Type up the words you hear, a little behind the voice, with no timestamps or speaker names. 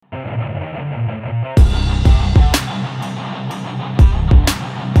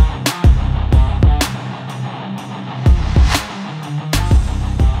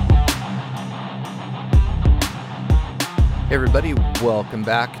Welcome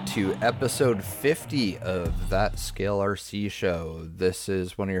back to episode 50 of That Scale RC Show. This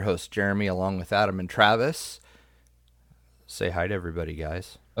is one of your hosts, Jeremy, along with Adam and Travis. Say hi to everybody,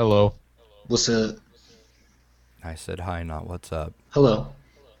 guys. Hello. What's up? I said hi, not what's up. Hello.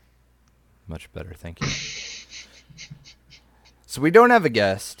 Much better, thank you. So we don't have a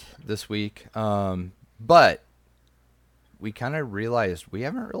guest this week, but we kind of realized we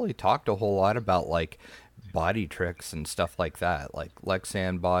haven't really talked a whole lot about like body tricks and stuff like that, like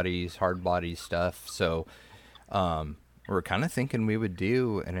lexan bodies, hard body stuff. So we're kind of thinking we would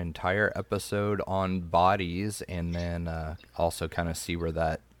do an entire episode on bodies and then also kind of see where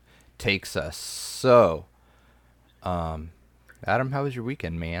that takes us. So Adam, how was your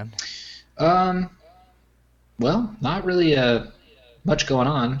weekend, man? Well, not really much going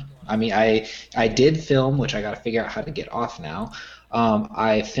on. I mean, I did film, which I got to figure out how to get off now.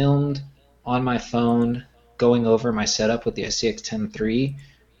 I filmed on my phone going over my setup with the SCX-10 III,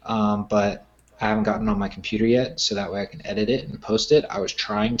 but I haven't gotten on my computer yet, so that way I can edit it and post it. I was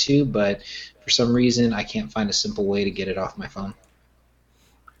trying to, but for some reason I can't find a simple way to get it off my phone.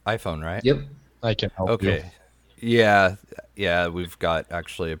 iPhone, right? Yep. I can help you. Okay. Yeah, we've got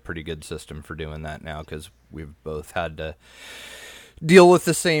actually a pretty good system for doing that now because we've both had to deal with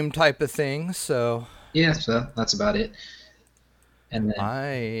the same type of thing, so... Yeah, so that's about it. And then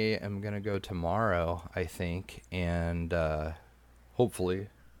I am going to go tomorrow, I think, and hopefully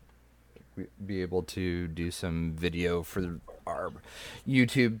be able to do some video for our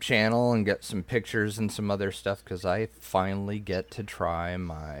YouTube channel and get some pictures and some other stuff because I finally get to try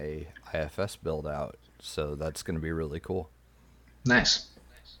my IFS build out. So that's going to be really cool. Nice.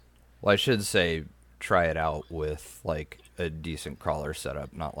 Well, I should say try it out with like a decent crawler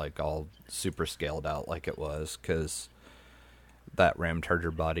setup, not like all super scaled out like it was, because that Ram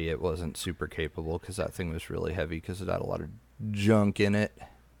Charger body, it wasn't super capable because that thing was really heavy because it had a lot of junk in it.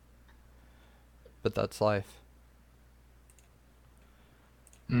 But that's life.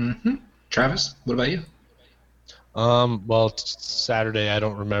 Mm-hmm. Travis, what about you? Well, Saturday I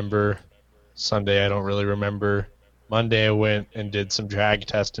don't remember. Sunday I don't really remember. Monday I went and did some drag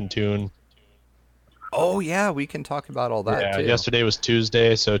test and tune. Oh yeah, we can talk about all that too. Yesterday was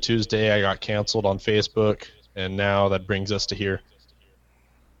Tuesday, so Tuesday I got canceled on Facebook, and now that brings us to here.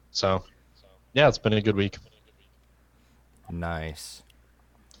 So, yeah, it's been a good week. Nice.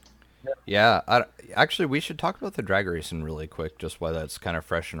 Yeah, actually, we should talk about the drag racing really quick, just while that's kind of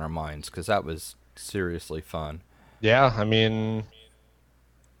fresh in our minds, because that was seriously fun. Yeah, I mean,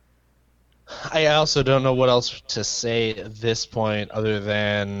 I also don't know what else to say at this point other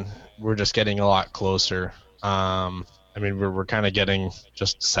than we're just getting a lot closer. I mean, we're kind of getting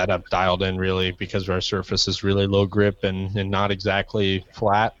just setup dialed in, really, because our surface is really low grip and not exactly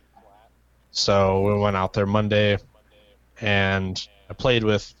flat. So we went out there Monday, and I played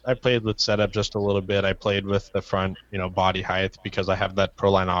with setup just a little bit. I played with the front, body height because I have that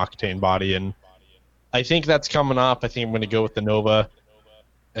Proline Octane body, and I think that's coming up. I think I'm going to go with the Nova,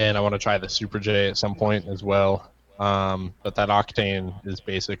 and I want to try the Super J at some point as well. But that Octane is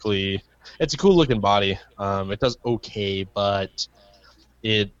basically, it's a cool looking body. It does okay, but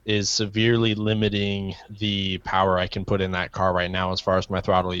it is severely limiting the power I can put in that car right now as far as my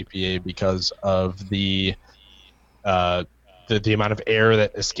throttle EPA because of the amount of air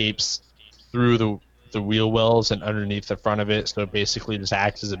that escapes through the wheel wells and underneath the front of it. So it basically just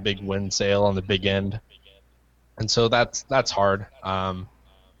acts as a big wind sail on the big end. And so that's hard.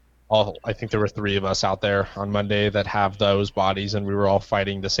 I think there were 3 of us out there on Monday that have those bodies, and we were all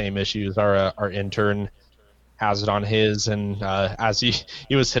fighting the same issues. Our intern has it on his, and as he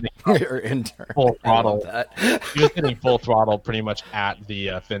was hitting full throttle, he was hitting full throttle pretty much at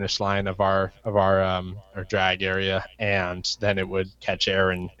the finish line of our drag area, and then it would catch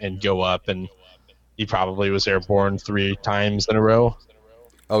air and go up, and he probably was airborne 3 times in a row.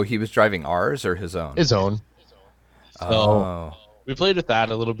 Oh, he was driving ours or his own? His own. So we played with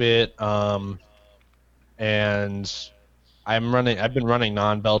that a little bit, and I've been running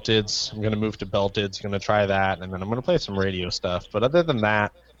non-belteds. I'm going to move to belteds, going to try that, and then I'm going to play some radio stuff. But other than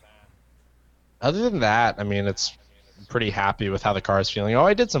that, I mean, I'm pretty happy with how the car is feeling. Oh,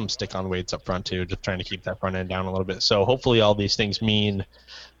 I did some stick-on weights up front too, just trying to keep that front end down a little bit. So hopefully all these things mean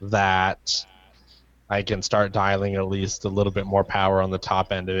that I can start dialing at least a little bit more power on the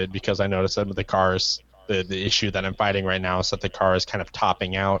top end of it, because I noticed that with the cars, the issue that I'm fighting right now is that the car is kind of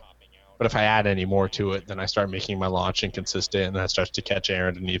topping out. But if I add any more to it, then I start making my launch inconsistent, and that starts to catch air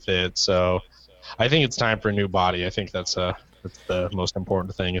underneath it. So I think it's time for a new body. I think that's the most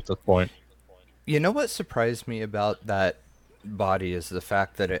important thing at this point. You know what surprised me about that body is the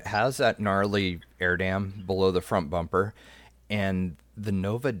fact that it has that gnarly air dam below the front bumper, and the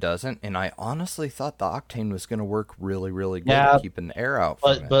Nova doesn't. And I honestly thought the octane was going to work really, really good Yeah, at keeping the air out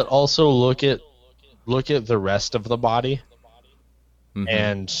from but it. also look at the rest of the body, Mm-hmm.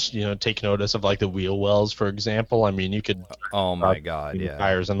 and take notice of like the wheel wells, for example. I mean, you could Oh uh, my God, the yeah.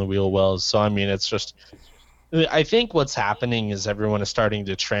 tires on the wheel wells. So I mean, it's just I think what's happening is everyone is starting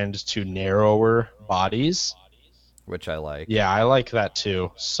to trend to narrower bodies. Which I like. Yeah, I like that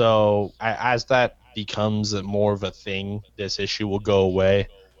too. So as that becomes more of a thing, this issue will go away.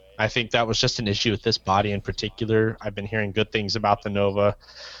 I think that was just an issue with this body in particular. I've been hearing good things about the Nova.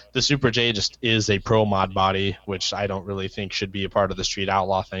 The Super J just is a pro mod body, which I don't really think should be a part of the Street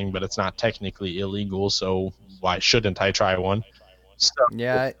Outlaw thing, but it's not technically illegal, so why shouldn't I try one? So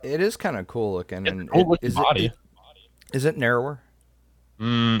Yeah, it is kind of cool looking, it's a and cool it looking is it, body. it is it narrower?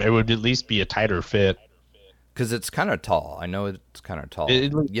 It would at least be a tighter fit. Because it's kind of tall. I know it's kind of tall.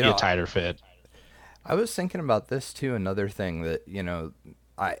 It'd at least You be a know, tighter fit. I was thinking about this too. Another thing that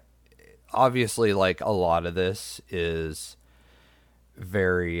I obviously like a lot of this is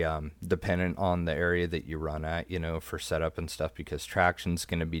very dependent on the area that you run at, for setup and stuff, because traction's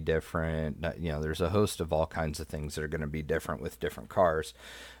going to be different. There's a host of all kinds of things that are going to be different with different cars.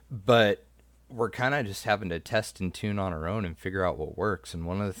 But we're kind of just having to test and tune on our own and figure out what works. And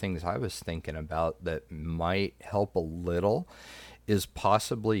one of the things I was thinking about that might help a little is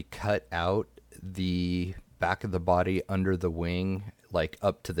possibly cut out the back of the body under the wing, like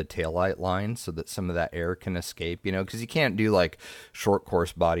up to the taillight line, so that some of that air can escape, because you can't do like short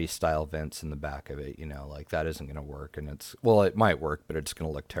course body style vents in the back of it, like that isn't going to work. And it might work, but it's going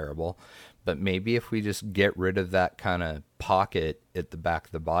to look terrible. But maybe if we just get rid of that kind of pocket at the back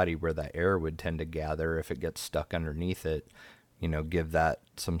of the body where that air would tend to gather if it gets stuck underneath it, give that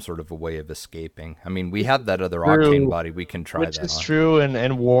some sort of a way of escaping. I mean, we have that other octane body we can try Which that is on. true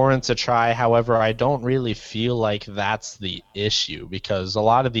and warrants a try. However, I don't really feel like that's the issue, because a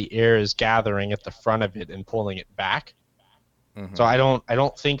lot of the air is gathering at the front of it and pulling it back. Mm-hmm. So I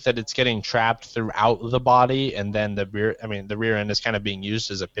don't think that it's getting trapped throughout the body, and then the rear end is kind of being used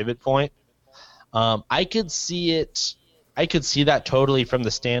as a pivot point. I could see it. I could see that totally from the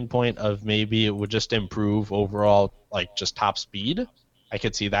standpoint of maybe it would just improve overall, like just top speed. I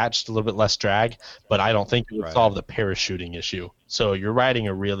could see that, just a little bit less drag, but I don't think it would Right. solve the parachuting issue. So you're riding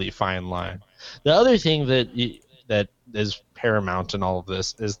a really fine line. The other thing that is paramount in all of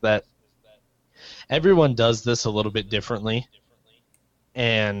this is that everyone does this a little bit differently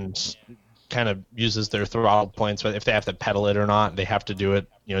and kind of uses their throttle points, but if they have to pedal it or not, they have to do it,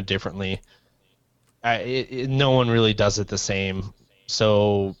 differently. No one really does it the same,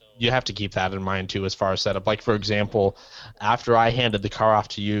 so you have to keep that in mind too as far as setup. Like, for example, after I handed the car off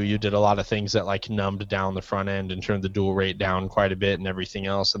to you, you did a lot of things that like numbed down the front end and turned the dual rate down quite a bit and everything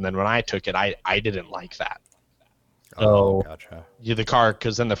else. And then when I took it, I didn't like that. So Gotcha. the car,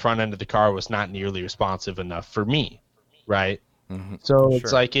 because then the front end of the car was not nearly responsive enough for me, right? Mm-hmm. So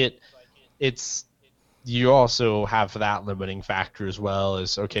it's Sure. like it's you also have that limiting factor as well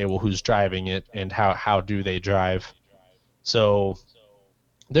as, okay, well, who's driving it and how do they drive? So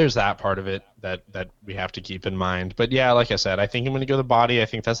there's that part of it that we have to keep in mind. But yeah, like I said, I think I'm going to go the body. I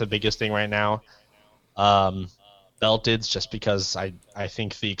think that's the biggest thing right now. Belteds, just because I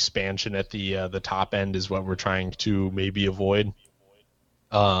think the expansion at the top end is what we're trying to maybe avoid.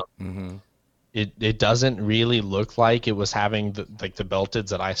 Mm-hmm. It doesn't really look like it was having the belteds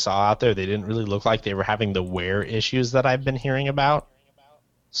that I saw out there. They didn't really look like they were having the wear issues that I've been hearing about.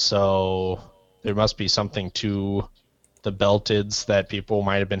 So there must be something to the belteds that people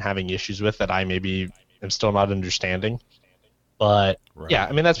might have been having issues with that I maybe am still not understanding. But Right. yeah,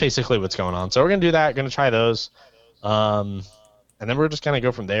 I mean, that's basically what's going on. So we're gonna do that. Gonna try those, and then we're just gonna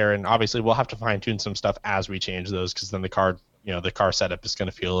go from there. And obviously, we'll have to fine tune some stuff as we change those, because then the car setup is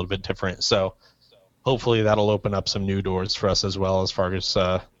gonna feel a little bit different. So hopefully that'll open up some new doors for us as well, as far as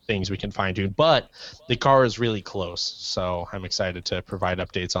things we can fine tune. But the car is really close, so I'm excited to provide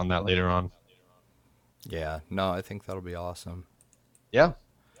updates on that later on. Yeah. No, I think that'll be awesome. Yeah.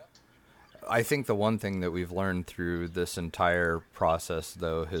 I think the one thing that we've learned through this entire process,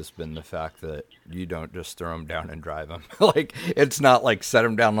 though, has been the fact that you don't just throw them down and drive them. Like, it's not like set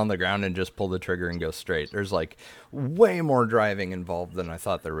them down on the ground and just pull the trigger and go straight. There's like way more driving involved than I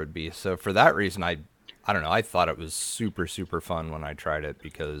thought there would be. So for that reason, I don't know. I thought it was super, super fun when I tried it,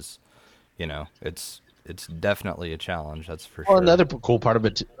 because, it's definitely a challenge. That's for Well, sure. another cool part of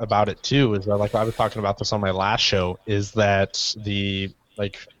it about it too is that, like I was talking about this on my last show, is that the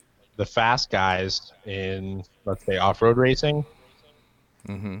fast guys in, let's say, off-road racing,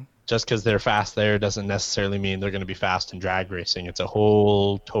 Mm-hmm. just because they're fast there doesn't necessarily mean they're going to be fast in drag racing. It's a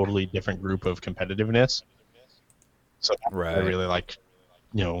whole totally different group of competitiveness. So that's what I Right. really like,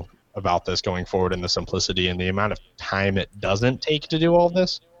 about this going forward, and the simplicity and the amount of time it doesn't take to do all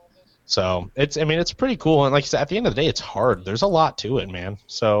this. So it's pretty cool. And like I said, at the end of the day, it's hard. There's a lot to it, man.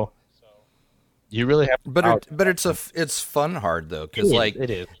 So you really have to balance But that. it's fun hard though, It because is. like It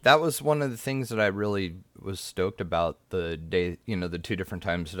is. that was one of the things that I really was stoked about the day. The two different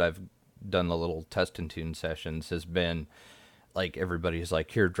times that I've done the little test and tune sessions has been like everybody's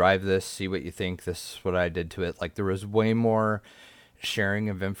like, here, drive this, see what you think. This is what I did to it. Like there was way more sharing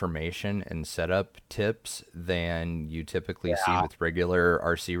of information and setup tips than you typically see Yeah. with regular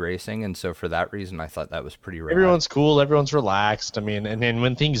RC racing, and so for that reason, I thought that was pretty rad. Everyone's cool. Everyone's relaxed. I mean, and then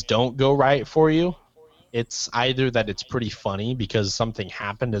when things don't go right for you, it's either that it's pretty funny because something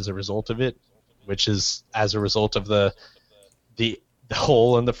happened as a result of it, which is as a result of the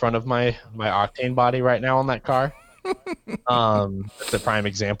hole in the front of my octane body right now on that car. That's a prime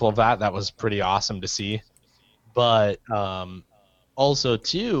example of that. That was pretty awesome to see. But also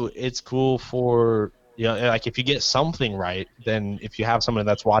too, it's cool for like if you get something right, then if you have someone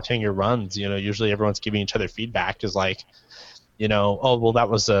that's watching your runs, usually everyone's giving each other feedback. Is like, oh well, that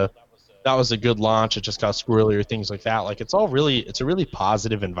was a good launch. It just got squirrely or things like that. Like it's a really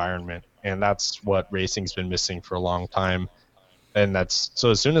positive environment, and that's what racing's been missing for a long time. And that's so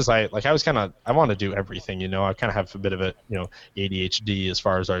as soon as I want to do everything, I kind of have a bit of a, ADHD as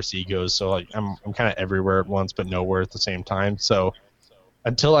far as RC goes. So like I'm kind of everywhere at once, but nowhere at the same time. So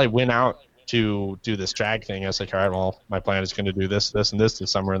until I went out to do this drag thing, I was like, all right, well, my plan is going to do this, this, and this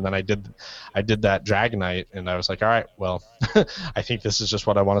summer. And then I did that drag night, and I was like, all right, well, I think this is just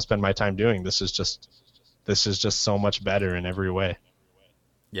what I want to spend my time doing. This is just so much better in every way.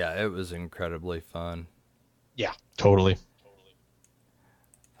 Yeah, it was incredibly fun. Yeah, totally.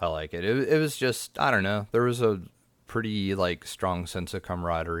 I like it. It was just, I don't know. There was a pretty like strong sense of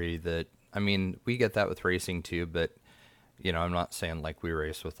camaraderie that, I mean, we get that with racing too, but I'm not saying like we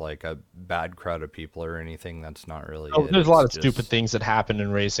race with like a bad crowd of people or anything. That's not really it. There's a lot It's of just stupid things that happen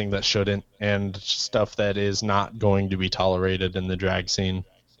in racing that shouldn't, and stuff that is not going to be tolerated in the drag scene.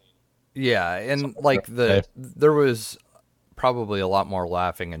 Yeah, and like there was probably a lot more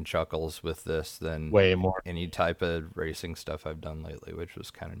laughing and chuckles with this than Way more. any type of racing stuff I've done lately, which was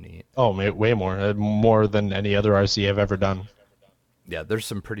kind of neat. Oh, way more. More than any other RC I've ever done. Yeah, there's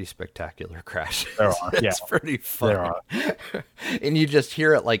some pretty spectacular crashes. There are, yeah. It's pretty fun. There are. And you just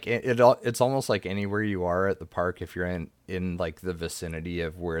hear it like it's almost like anywhere you are at the park, if you're in like the vicinity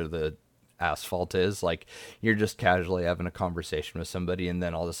of where the asphalt is, like you're just casually having a conversation with somebody, and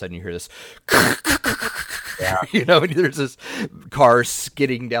then all of a sudden you hear this Yeah. and there's this car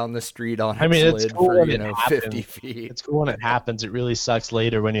skidding down the street on its It's lid cool for when it 50 happens. feet. It's cool when it happens. It really sucks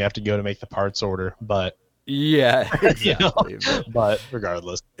later when you have to go to make the parts order, but Yeah, exactly. but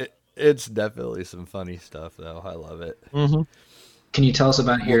regardless. It's definitely some funny stuff, though. I love it. Mm-hmm. Can you tell us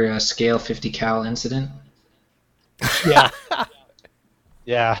about your scale 50 cal incident? Yeah.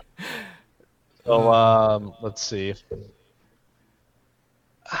 Yeah. So let's see.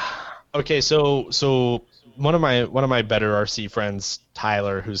 Okay, so one of my better RC friends,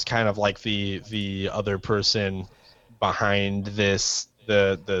 Tyler, who's kind of like the other person behind this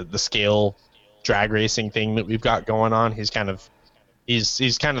the scale drag racing thing that we've got going on. He's kind of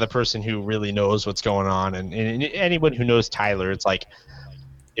the person who really knows what's going on, and anyone who knows Tyler, it's like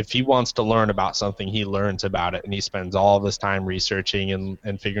if he wants to learn about something, he learns about it, and he spends all of his time researching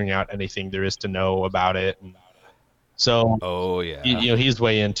and figuring out anything there is to know about it. And so, Oh yeah. he's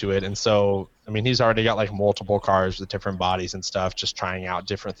way into it, and so I mean, he's already got like multiple cars with different bodies and stuff, just trying out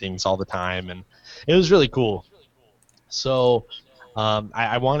different things all the time, and it was really cool. So,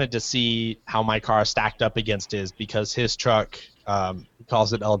 I wanted to see how my car stacked up against his, because his truck, he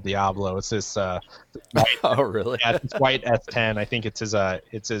calls it El Diablo. It's this Oh really? yeah, it's white S10. I think it's his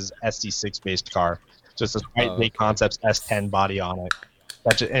SD6 based car. Just this white Big Concepts S10 body on it.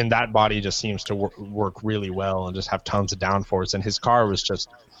 And that body just seems to work really well and just have tons of downforce. And his car was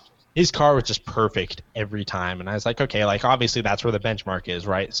just perfect every time. And I was like, okay, like obviously that's where the benchmark is,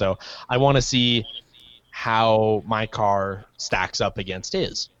 right? So I want to see how my car stacks up against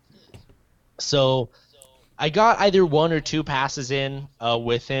his. So I got either one or two passes in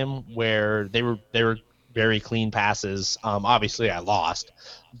with him where they were very clean passes. Obviously I lost,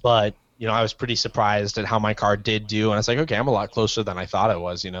 but I was pretty surprised at how my car did do, and I was like, okay, I'm a lot closer than I thought I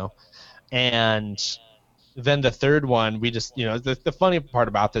was, And then the third one, we just, the funny part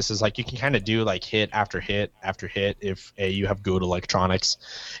about this is like you can kind of do like hit after hit after hit if A, you have good electronics,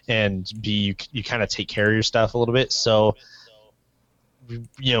 and B, you kind of take care of your stuff a little bit. So a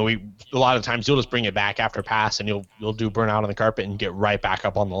lot of times you'll just bring it back after pass, and you'll do burnout on the carpet and get right back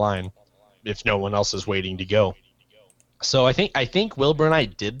up on the line if no one else is waiting to go. So I think Wilbur and I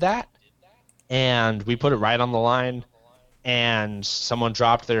did that, and we put it right on the line, and someone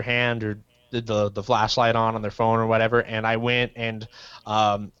dropped their hand or did the flashlight on their phone or whatever, and I went and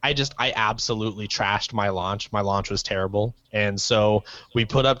I absolutely trashed my launch. My launch was terrible, and so we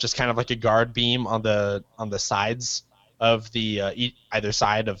put up just kind of like a guard beam on the sides of the either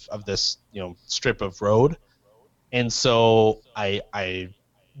side of this strip of road, and so I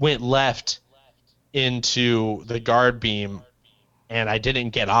went left into the guard beam, and I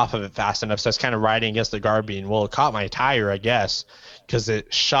didn't get off of it fast enough, so I was kind of riding against the guard beam. Well, it caught my tire, I guess, because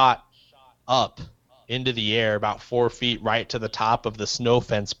it shot up into the air about 4 feet right to the top of the snow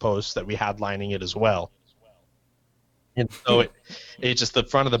fence post that we had lining it as well. And so it just, the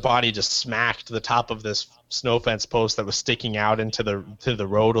front of the body just smacked the top of this snow fence post that was sticking out into the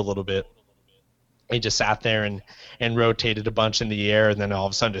road a little bit. It just sat there and rotated a bunch in the air, and then all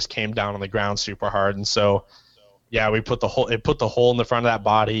of a sudden just came down on the ground super hard. And so yeah, it put the hole in the front of that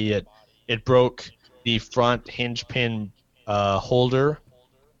body. It broke the front hinge pin holder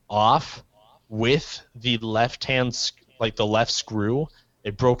off with the left hand, like the left screw.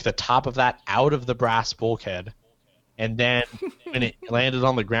 It broke the top of that out of the brass bulkhead, and then when it landed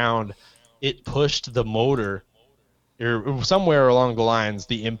on the ground, it pushed the motor, or somewhere along the lines,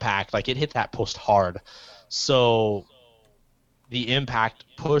 the impact, like it hit that post hard, so the impact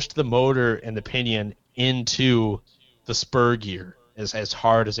pushed the motor and the pinion into the spur gear as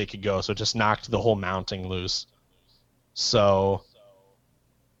hard as it could go. So it just knocked the whole mounting loose. So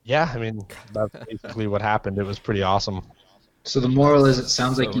yeah, I mean, that's basically what happened. It was pretty awesome. So the moral is, it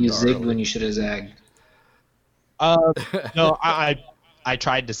sounds like So you zigged gnarly. when you should have zagged. No, I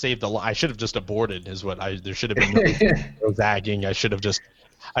tried to save I should have just aborted. Is what there should have been no zagging. I should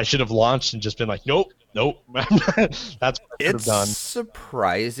have launched and just been like, nope. That's what I should have It's done.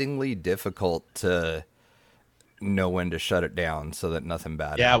 surprisingly difficult to know when to shut it down so that nothing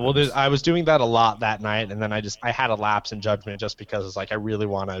bad Yeah, well, happens. I was doing that a lot that night, and then I had a lapse in judgment just because it's like I really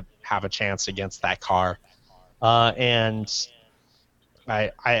want to have a chance against that car, and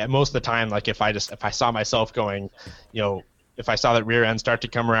I most of the time, like if I saw myself going, if I saw that rear end start to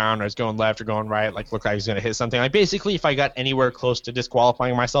come around, or I was going left or going right, like looked like I was gonna hit something, like basically if I got anywhere close to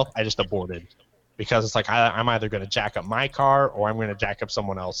disqualifying myself, I just aborted, because it's like I'm either gonna jack up my car or I'm gonna jack up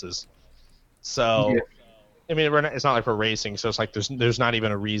someone else's. So. Yeah. I mean, it's not like we're racing, so it's like there's not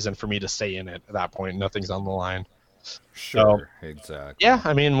even a reason for me to stay in it at that point. Nothing's on the line. Sure, exactly. Yeah,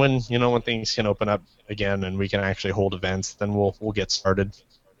 I mean, when things can open up again and we can actually hold events, then we'll get started.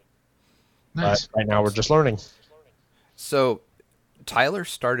 Nice. But right now we're just learning. So Tyler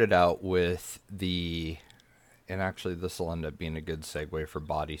started out with and actually this will end up being a good segue for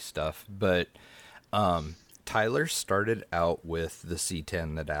body stuff, but Tyler started out with the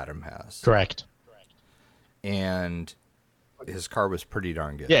C10 that Adam has. Correct. And his car was pretty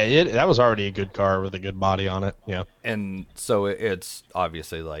darn good. Yeah, that was already a good car with a good body on it. Yeah. And so it's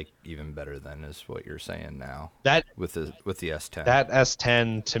obviously like even better than is what you're saying now. That with the S10. That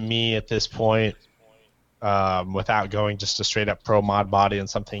S10 to me at this point, without going just a straight up pro mod body and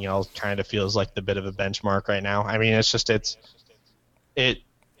something else, kind of feels like the bit of a benchmark right now. I mean, it's just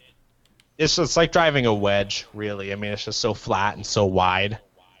like driving a wedge, really. I mean, it's just so flat and so wide.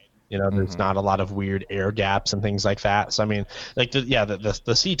 There's not a lot of weird air gaps and things like that. So I mean, like the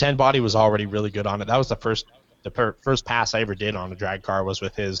C10 body was already really good on it. That was the first pass I ever did on a drag car was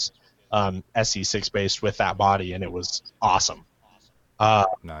with his SC6 based with that body, and it was awesome.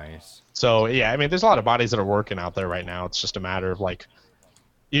 Nice. So yeah, I mean, there's a lot of bodies that are working out there right now. It's just a matter of like,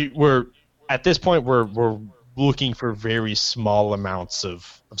 we're at this point we're looking for very small amounts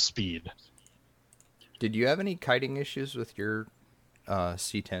of speed. Did you have any kiting issues with your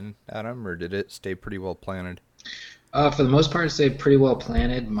C10, Adam, or did it stay pretty well planted? For the most part, it stayed pretty well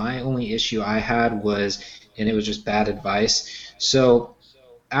planted. My only issue I had was, and it was just bad advice. So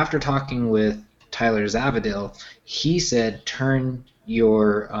after talking with Tyler Zavadil, he said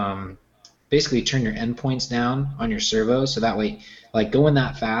basically turn your endpoints down on your servo, so that way, like going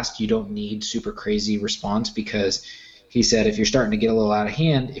that fast, you don't need super crazy response, because he said if you're starting to get a little out of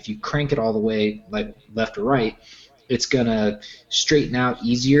hand, if you crank it all the way like left or right, it's going to straighten out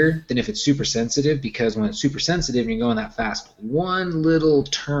easier than if it's super sensitive, because when it's super sensitive and you're going that fast, one little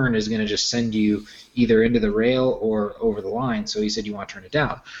turn is going to just send you either into the rail or over the line. So he said you want to turn it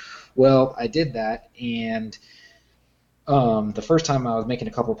down. Well, I did that, and the first time I was making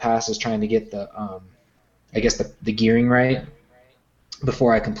a couple passes trying to get the gearing right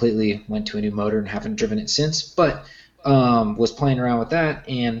before I completely went to a new motor and haven't driven it since, but was playing around with that,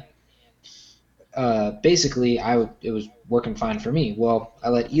 and basically, it was working fine for me. Well, I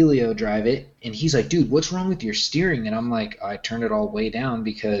let Elio drive it, and he's like, "Dude, what's wrong with your steering?" And I'm like, "I turned it all way down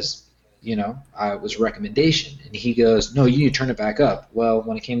because, I was recommendation." And he goes, "No, you need to turn it back up." Well,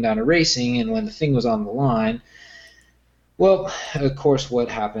 when it came down to racing, and when the thing was on the line, well, of course, what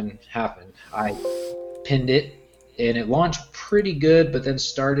happened. I pinned it, and it launched pretty good, but then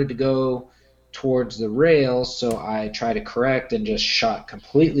started to go towards the rail, so I tried to correct and just shot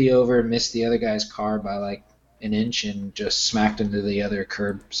completely over, missed the other guy's car by like an inch, and just smacked into the other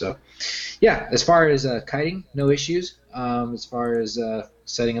curb. So, yeah, as far as kiting, no issues. As far as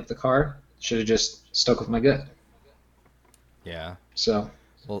setting up the car, should have just stuck with my gut. Yeah. So,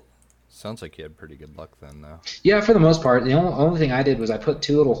 Well, sounds like you had pretty good luck then, though. yeah, for the most part, the only thing I did was I put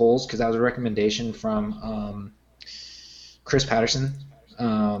two little holes because that was a recommendation from Chris Patterson.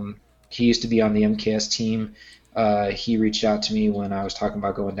 He used to be on the MKS team. He reached out to me when I was talking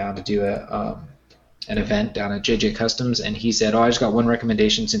about going down to do an event down at JJ Customs, and he said, "Oh, I just got one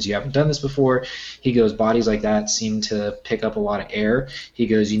recommendation since you haven't done this before." He goes, "Bodies like that seem to pick up a lot of air." He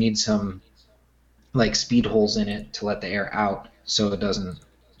goes, "You need some like speed holes in it to let the air out so it doesn't,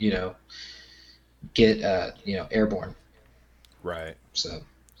 get airborne." Right. So.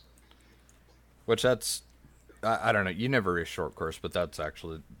 Which I don't know. You never race short course, but that's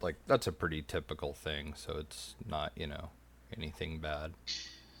actually that's a pretty typical thing. So it's not anything bad.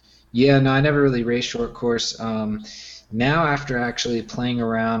 Yeah, no, I never really raced short course. Now, after actually playing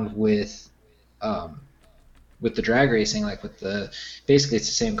around with the drag racing, like basically it's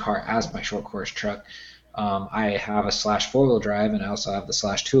the same car as my short course truck. I have a slash four wheel drive, and I also have the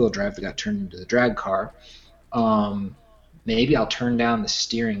slash two wheel drive that got turned into the drag car. Maybe I'll turn down the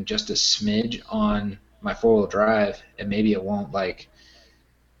steering just a smidge on my four wheel drive, and maybe it won't I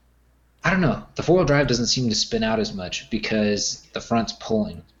don't know. The four wheel drive doesn't seem to spin out as much because the front's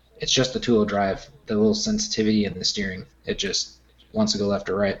pulling. It's just the two wheel drive, the little sensitivity in the steering. It just wants to go left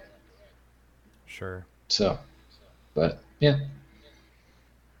or right. Sure. So, but yeah.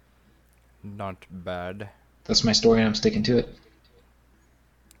 Not bad. That's my story, and I'm sticking to it.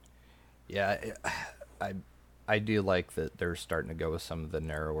 Yeah, I do like that they're starting to go with some of the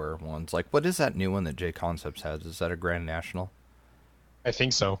narrower ones. Like, what is that new one that J Concepts has? Is that a Grand National? I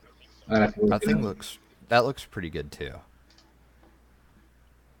think so. That thing looks pretty good too.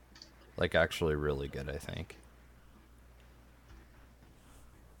 Like, actually really good, I think.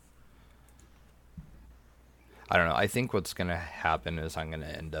 I don't know. I think what's going to happen is I'm going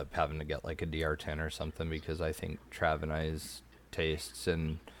to end up having to get like a DR10 or something, because I think Trav and I's tastes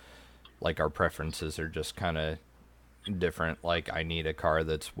and like our preferences are just kind of different. Like, I need a car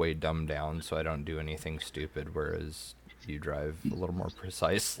that's way dumbed down so I don't do anything stupid, whereas you drive a little more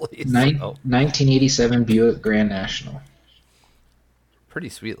precisely. 1987 Buick Grand National. Pretty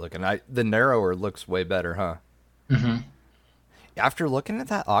sweet looking. The narrower looks way better, huh? Mm-hmm. After looking at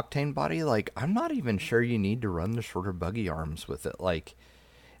that octane body, like, I'm not even sure you need to run the shorter buggy arms with it. Like,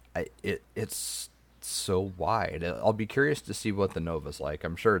 it's so wide. I'll be curious to see what the Nova's like.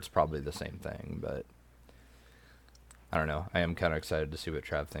 I'm sure it's probably the same thing, but I don't know. I am kind of excited to see what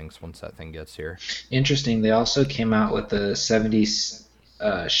Trav thinks once that thing gets here. Interesting. They also came out with the 70s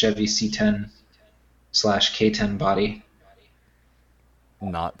Chevy C10 / K10 body.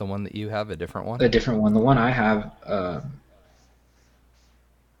 Not the one that you have, a different one? A different one. The one I have.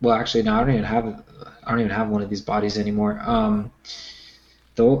 Well, actually, no. I don't even have one of these bodies anymore.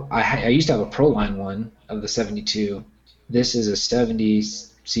 Though I used to have a Proline one of the 72. This is a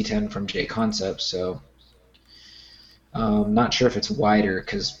 70s C10 from J Concepts, so not sure if it's wider,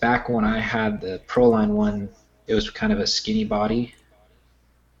 because back when I had the Proline one, it was kind of a skinny body.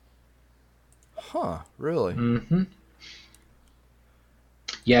 Huh, really? Mm-hmm.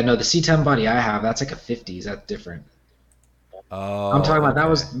 Yeah, no, the C10 body I have, that's like a 50s. That's different. Oh, I'm talking about okay. that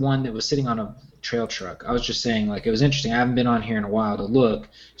was one that was sitting on a trail truck. I was just saying, like, it was interesting. I haven't been on here in a while to look,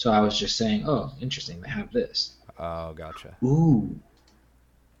 so I was just saying, oh, interesting, they have this. Oh, gotcha. Ooh.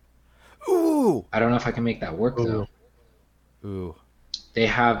 Ooh! I don't know if I can make that work, though. Ooh. They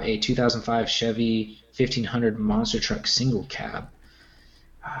have a 2005 Chevy 1500 monster truck single cab.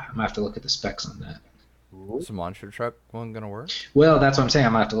 I'm going to have to look at the specs on that. Is the monster truck one going to work? Well, that's what I'm saying. I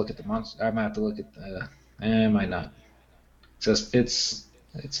might have to look at the monster. I might have to look at the. I might not.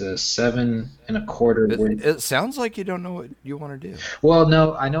 It's a 7 1/4 width. It sounds like you don't know what you want to do. Well,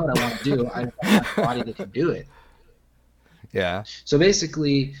 no, I know what I want to do. I want a body that can do it. Yeah. So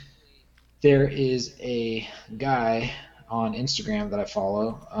basically, there is a guy on Instagram that I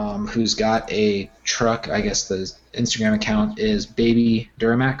follow who's got a truck. I guess the Instagram account is Baby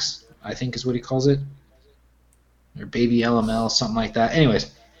Duramax, I think is what he calls it. Or Baby LML, something like that.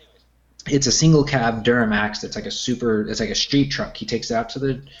 Anyways, It's a single cab Duramax that's like it's like a street truck. He takes it out to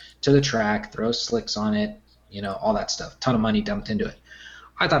the track, throws slicks on it, all that stuff. Ton of money dumped into it.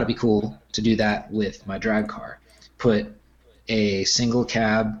 I thought it'd be cool to do that with my drag car. Put a single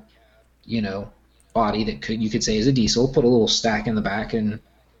cab, you know, body that you could say is a diesel, put a little stack in the back and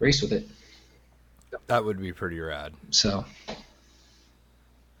race with it. That would be pretty rad. So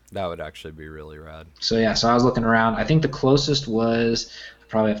That would actually be really rad. So yeah, so I was looking around. I think the closest was, I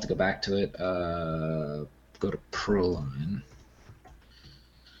probably have to go back to it. Go to Proline.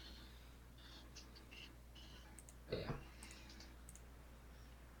 Yeah.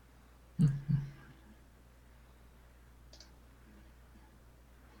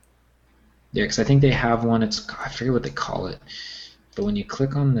 Yeah, because I think they have one. I forget what they call it, but when you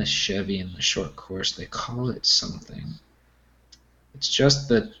click on the Chevy in the short course, they call it something. It's just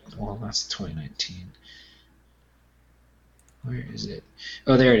that's 2019. Where is it?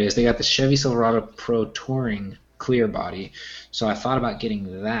 Oh, there it is. They got the Chevy Silverado Pro Touring clear body. So I thought about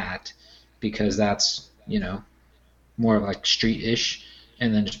getting that because that's, more like street-ish,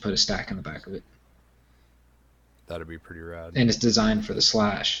 and then just put a stack in the back of it. That'd be pretty rad. And it's designed for the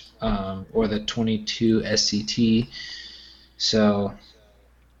Slash, or the 22 SCT. So,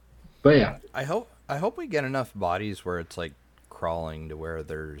 but yeah. I hope we get enough bodies where it's like crawling to where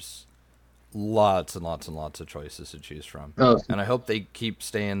there's lots and lots and lots of choices to choose from. Oh. And I hope they keep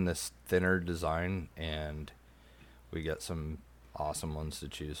staying this thinner design and we get some awesome ones to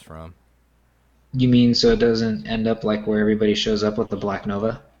choose from. You mean so it doesn't end up like where everybody shows up with the Black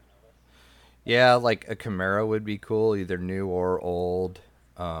Nova? Yeah, like a Camaro would be cool, either new or old.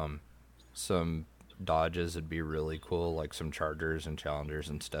 Some Dodges would be really cool, like some Chargers and Challengers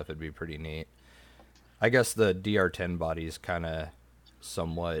and stuff would be pretty neat. I guess the DR10 body is kind of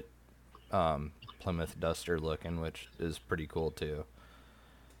somewhat Plymouth Duster looking, which is pretty cool too.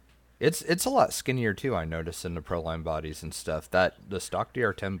 It's a lot skinnier too, I noticed, in the Proline bodies and stuff. That the stock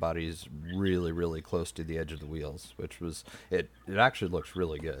DR10 body is really, really close to the edge of the wheels, which was it actually looks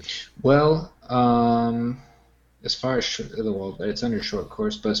really good. Well, as far as it's under short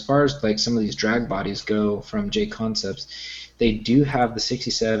course, but as far as like some of these drag bodies go from J Concepts, they do have the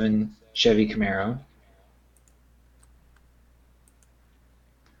 67 Chevy Camaro.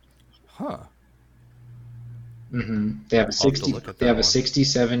 Huh. Mm-hmm. They have a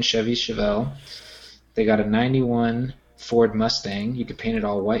 67 Chevy Chevelle. They got a 91 Ford Mustang. You could paint it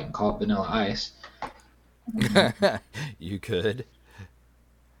all white and call it Vanilla Ice. You could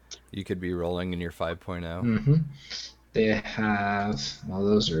be rolling in your 5.0. Mm-hmm. They have,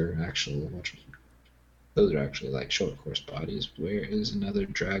 those are actually like short course bodies. Where is another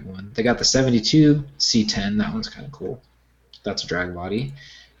drag one? They got the 72 C10. That one's kind of cool. That's a drag body.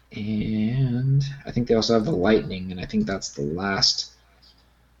 And I think they also have the Lightning, and I think that's the last,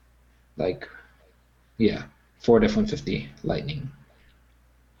 Ford F-150 Lightning.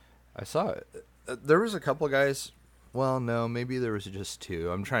 I saw it. There was a couple guys. Well, no, maybe there was just two.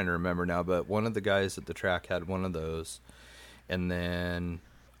 I'm trying to remember now, but one of the guys at the track had one of those. And then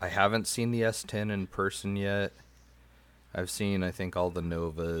I haven't seen the S10 in person yet. I've seen, I think, all the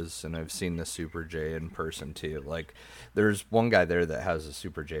Novas, and I've seen the Super J in person too. Like, there's one guy there that has a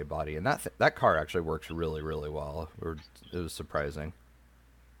Super J body, and that car actually works really, really well. It was surprising.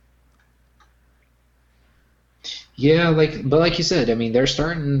 Yeah, but like you said, I mean, they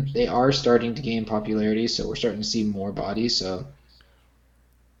are starting to gain popularity, so we're starting to see more bodies. So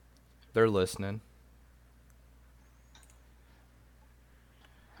they're listening.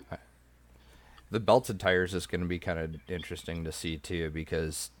 The belted tires is going to be kind of interesting to see too,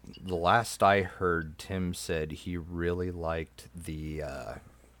 because the last I heard, Tim said he really liked the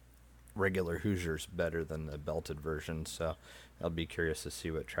regular Hoosiers better than the belted version. So I'll be curious to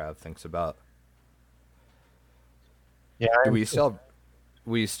see what Trav thinks about. Yeah. Do we still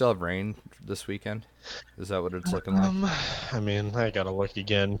have rain this weekend? Is that what it's looking like? I mean, I gotta look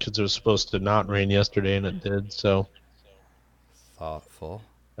again because it was supposed to not rain yesterday and it did. So thoughtful.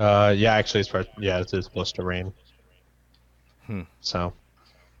 Yeah, actually, it is supposed to rain. So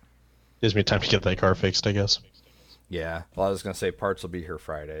gives me time to get that car fixed, I guess. Yeah. Well, I was gonna say parts will be here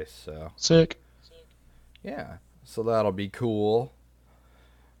Friday, so sick. Yeah. So that'll be cool.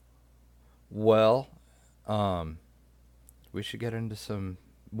 Well, we should get into some.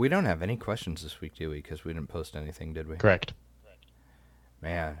 We don't have any questions this week, do we? Because we didn't post anything, did we? Correct.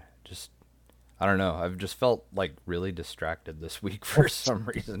 Man, I don't know. I've just felt like really distracted this week for some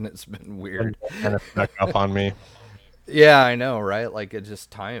reason. It's been weird. Kind of snuck up on me. Yeah, I know, right? Like it just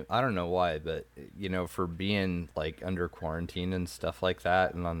time. I don't know why, but for being like under quarantine and stuff like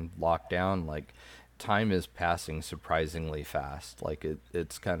that and on lockdown, like time is passing surprisingly fast. Like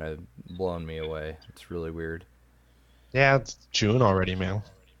it's kind of blowing me away. It's really weird. Yeah, it's June already, man.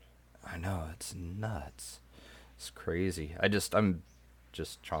 I know, it's nuts. It's crazy. I'm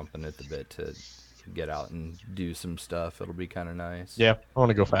just chomping at the bit to get out and do some stuff. It'll be kind of nice. Yeah, I want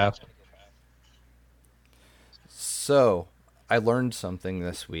to go fast. So, I learned something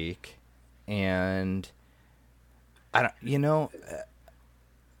this week, and I don't,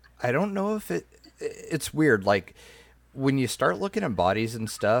 I don't know if it's weird. Like when you start looking at bodies and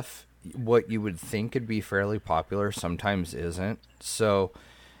stuff, what you would think would be fairly popular sometimes isn't. So,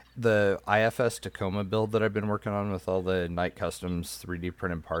 the IFS Tacoma build that I've been working on with all the Night Customs 3D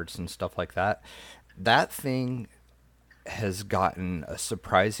printed parts and stuff like that, that thing has gotten a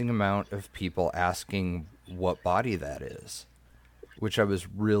surprising amount of people asking what body that is, which I was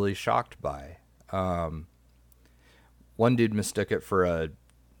really shocked by. One dude mistook it for a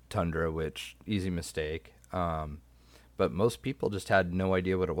Tundra, which easy mistake. But most people just had no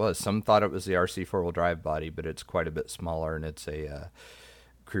idea what it was. Some thought it was the RC four-wheel drive body, but it's quite a bit smaller and it's a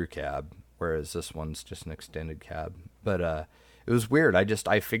crew cab, whereas this one's just an extended cab. But it was weird.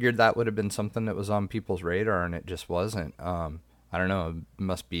 I figured that would have been something that was on people's radar, and it just wasn't. I don't know. It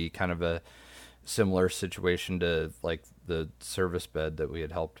must be kind of a similar situation to like the service bed that we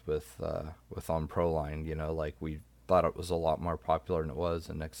had helped with on Proline. Like we thought it was a lot more popular than it was,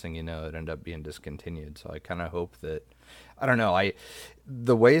 and next thing you know, it ended up being discontinued. So I kind of hope that, I don't know,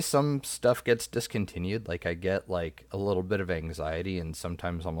 the way some stuff gets discontinued, like I get like a little bit of anxiety and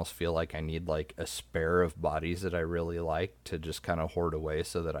sometimes almost feel like I need like a spare of bodies that I really like to just kind of hoard away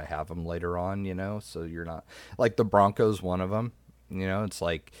so that I have them later on, so you're not like the Bronco's one of them. It's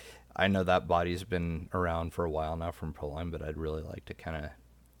like, I know that body's been around for a while now from Proline, but I'd really like to kind of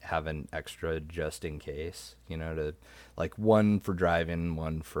have an extra just in case, to like one for driving,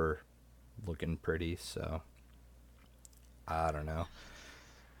 one for looking pretty. So I don't know.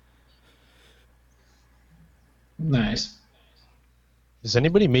 Nice. Is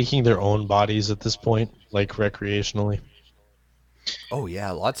anybody making their own bodies at this point, like recreationally? Oh yeah,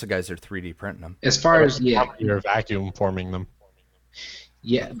 lots of guys are 3D printing them. As far as You're vacuum forming them.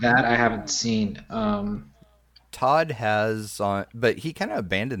 yeah, that I haven't seen. Todd has but he kind of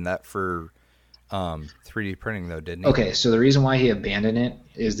abandoned that for 3D printing though, didn't he? Okay, so the reason why he abandoned it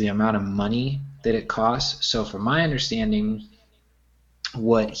is the amount of money that it costs. So from my understanding,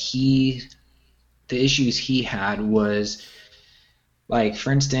 the issues he had was, like,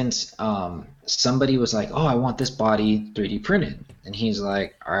 for instance, somebody was like, oh, I want this body 3D printed. And he's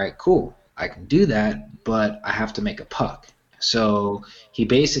like, all right, cool, I can do that, but I have to make a puck. So he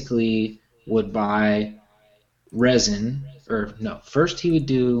basically would buy resin, or no, first he would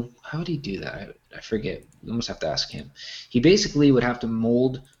do, how would he do that? I forget. We almost have to ask him. He basically would have to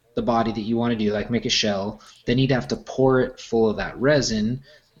mold the body that you want to do, like make a shell. Then he'd have to pour it full of that resin,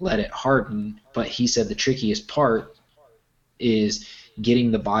 let it harden. But he said the trickiest part is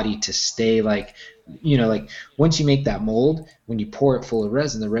getting the body to stay like once you make that mold, when you pour it full of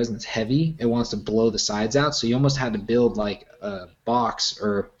resin, the resin's heavy. It wants to blow the sides out. So you almost had to build like a box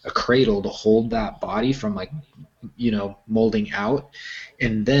or a cradle to hold that body from like, molding out.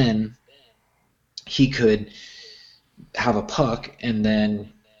 And then he could have a puck, and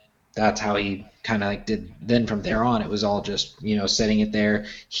then that's how he kind of like did. Then from there on, it was all just, setting it there,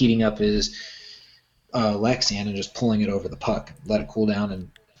 heating up his lexan and just pulling it over the puck, let it cool down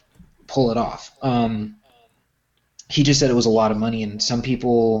and pull it off. He just said it was a lot of money, and some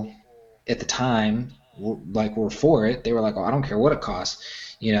people at the time were for it. They were like, oh, I don't care what it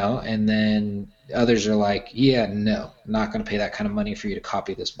costs, and then others are like, yeah, no, I'm not going to pay that kind of money for you to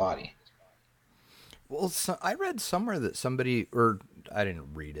copy this body. Well, so I read somewhere that somebody, or I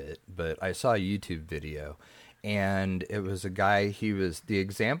didn't read it, but I saw a YouTube video, and it was a guy, the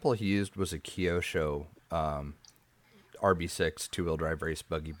example he used was a Kyosho RB6 two-wheel drive race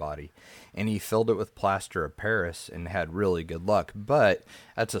buggy body, and he filled it with plaster of Paris and had really good luck. But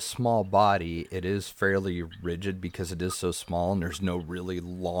that's a small body. It is fairly rigid because it is so small, and there's no really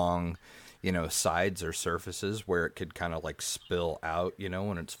long, sides or surfaces where it could kind of like spill out,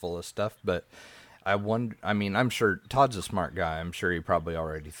 when it's full of stuff. But I'm sure Todd's a smart guy. I'm sure he probably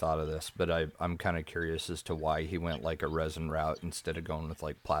already thought of this, but I'm kind of curious as to why he went like a resin route instead of going with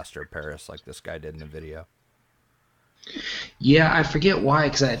like plaster of Paris like this guy did in the video. Yeah, I forget why,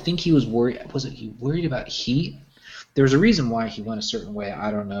 because I think he was worried. Was he worried about heat? There was a reason why he went a certain way.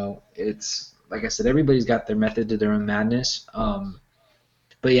 I don't know. It's like I said, everybody's got their method to their own madness.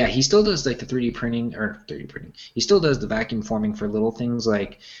 But yeah, he still does like the 3D printing. He still does the vacuum forming for little things.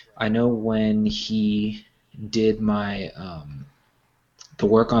 Like I know when he did my the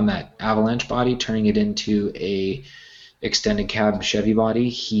work on that Avalanche body, turning it into a extended cab Chevy body,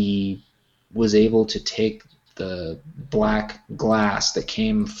 he was able to take the black glass that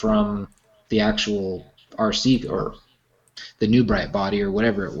came from the actual RC or the New Bright body or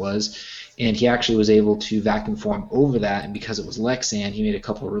whatever it was, and he actually was able to vacuum form over that. And because it was lexan, he made a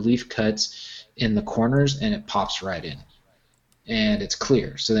couple of relief cuts in the corners, and it pops right in, and it's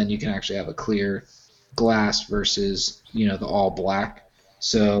clear. So then you can actually have a clear glass versus the all black.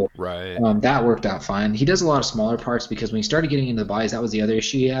 So Right. that worked out fine. He does a lot of smaller parts because when he started getting into the bodies, that was the other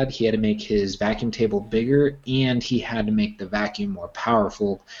issue he had. He had to make his vacuum table bigger, and he had to make the vacuum more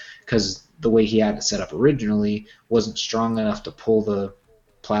powerful because the way he had it set up originally wasn't strong enough to pull the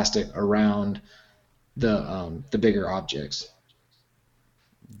plastic around the bigger objects.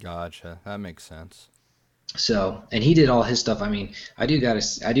 Gotcha. That makes sense. So, and he did all his stuff. I mean, I do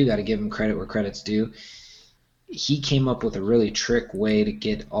gotta give him credit where credit's due. He came up with a really trick way to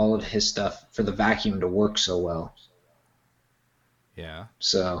get all of his stuff for the vacuum to work so well. Yeah.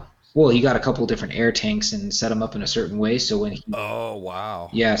 So, well, he got a couple different air tanks and set them up in a certain way. So Oh, wow.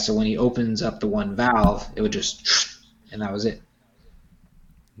 yeah, so when he opens up the one valve, it would just, and that was it.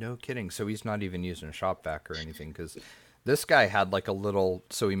 No kidding. So he's not even using a shop vac or anything, because this guy had like a little.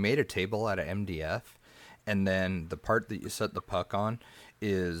 So he made a table out of MDF, and then the part that you set the puck on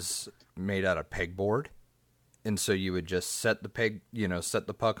is made out of pegboard. And so you would just set the set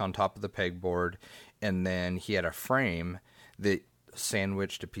the puck on top of the pegboard, and then he had a frame that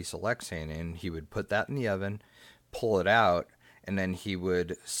sandwiched a piece of Lexan in. He would put that in the oven, pull it out, and then he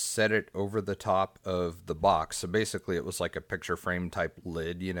would set it over the top of the box. So basically it was like a picture frame type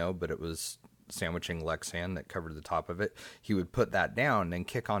lid, but it was sandwiching Lexan that covered the top of it. He would put that down and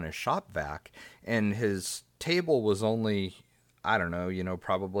kick on his shop vac, and his table was only, I don't know,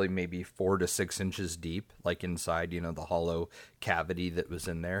 probably maybe 4 to 6 inches deep, like inside, the hollow cavity that was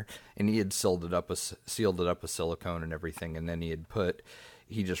in there. And he had sealed it up with silicone and everything. And then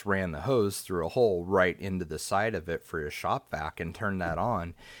he just ran the hose through a hole right into the side of it for his shop vac and turned that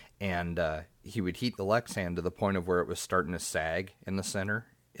on. And he would heat the Lexan to the point of where it was starting to sag in the center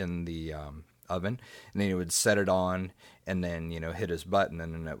in the oven. And then he would set it on and then, hit his button,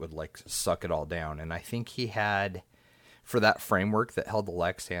 and then it would like suck it all down. And I think he had, for that framework that held the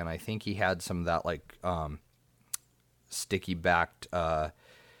Lexan, I think he had some of that like sticky backed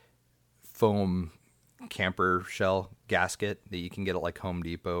foam camper shell gasket that you can get at like Home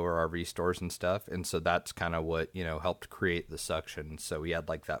Depot or RV stores and stuff. And so that's kind of what, helped create the suction. So he had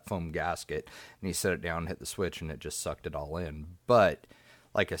like that foam gasket, and he set it down, hit the switch, and it just sucked it all in. But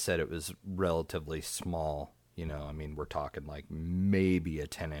like I said, it was relatively small. I mean, we're talking like maybe a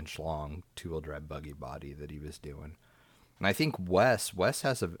 10-inch long 2-wheel drive buggy body that he was doing. And I think Wes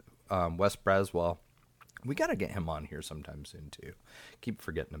has Wes Braswell. We got to get him on here sometime soon too. Keep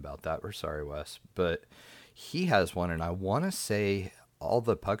forgetting about that. We're sorry, Wes. But he has one, and I want to say all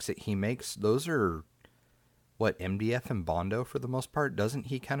the pucks that he makes, those are, what, MDF and Bondo for the most part? Doesn't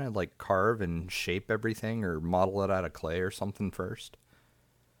he kind of like carve and shape everything or model it out of clay or something first?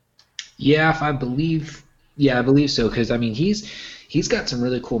 Yeah, I believe so. Because I mean, he's got some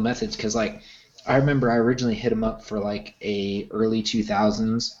really cool methods. Because like, I remember I originally hit him up for like a early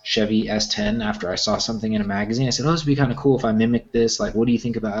 2000s Chevy S10 after I saw something in a magazine. I said, "Oh, this would be kind of cool if I mimic this. Like, what do you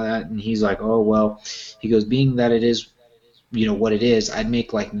think about that?" And he's like, "Oh, well," he goes, "being that it is, what it is, I'd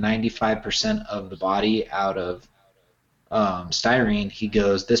make like 95% of the body out of styrene." He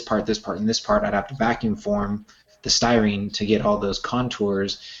goes, this part, and this part, I'd have to vacuum form the styrene to get all those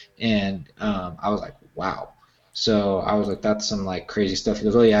contours." And I was like, wow. So I was like, that's some like crazy stuff. He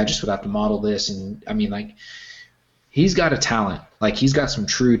goes, "Oh yeah, I just would have to model this." And I mean, like, he's got a talent. Like, he's got some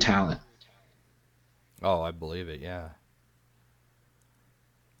true talent. Oh, I believe it. Yeah.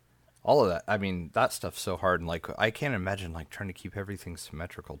 All of that. I mean, that stuff's so hard. And like, I can't imagine like trying to keep everything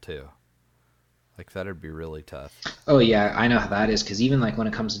symmetrical too. Like, that'd be really tough. Oh yeah, I know how that is. Because even like when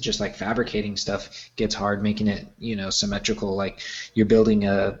it comes to just like fabricating stuff, it gets hard making it, symmetrical. Like, you're building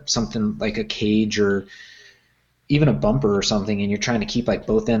something like a cage or even a bumper or something, and you're trying to keep like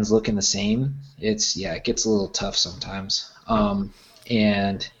both ends looking the same. It gets a little tough sometimes.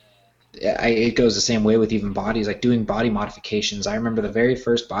 And it goes the same way with even bodies, like doing body modifications. I remember the very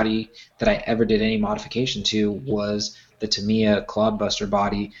first body that I ever did any modification to was the Tamiya Clodbuster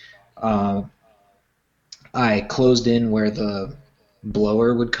body. I closed in where the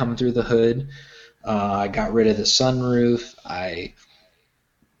blower would come through the hood. I got rid of the sunroof. I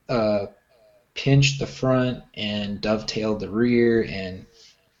pinched the front and dovetailed the rear, and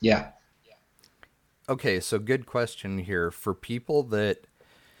yeah. Okay, so good question here for people that.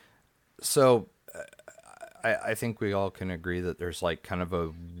 So I think we all can agree that there's like kind of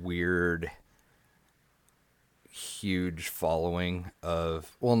a weird, huge following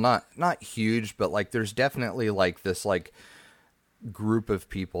of, well, not huge, but like there's definitely like this like group of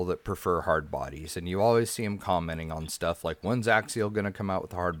people that prefer hard bodies, and you always see them commenting on stuff like, when's Axial going to come out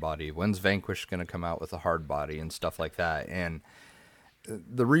with a hard body, when's Vanquish going to come out with a hard body, and stuff like that. And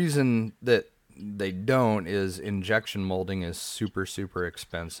the reason that they don't is injection molding is super super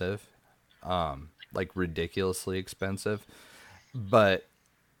expensive, like ridiculously expensive. But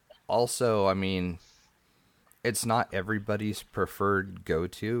also, I mean, it's not everybody's preferred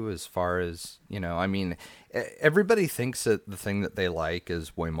go-to as far as, I mean, everybody thinks that the thing that they like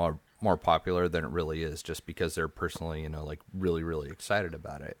is way more popular than it really is, just because they're personally, like really really excited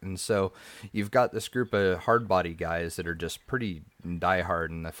about it. And so you've got this group of hard body guys that are just pretty diehard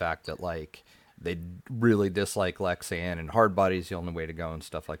in the fact that like they really dislike lexan, and hard body is the only way to go and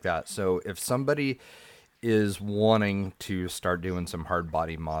stuff like that. So if somebody is wanting to start doing some hard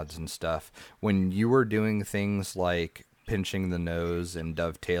body mods and stuff, when you are doing things like pinching the nose and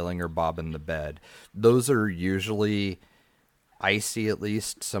dovetailing or bobbing the bed, those are usually, I see at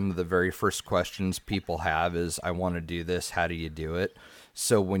least, some of the very first questions people have is, I want to do this, how do you do it?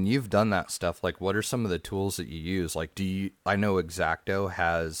 So when you've done that stuff, like what are some of the tools that you use? Like, I know X-Acto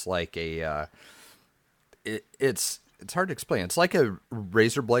has like a, it's hard to explain. It's like a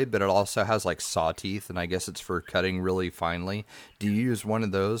razor blade, but it also has like saw teeth, and I guess it's for cutting really finely. Do you use one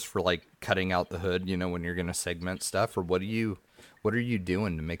of those for like cutting out the hood, when you're going to segment stuff, or what are you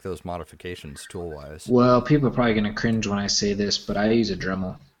doing to make those modifications tool wise? Well, people are probably going to cringe when I say this, but I use a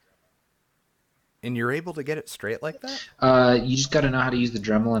Dremel. And you're able to get it straight like that? You just got to know how to use the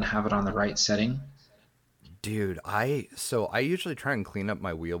Dremel and have it on the right setting. Dude, I usually try and clean up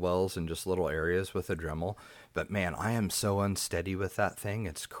my wheel wells in just little areas with a Dremel, but man, I am so unsteady with that thing.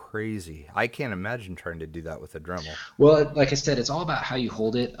 It's crazy. I can't imagine trying to do that with a Dremel. Well, like I said, it's all about how you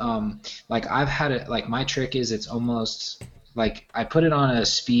hold it. Like I've had it, like my trick is it's almost like I put it on a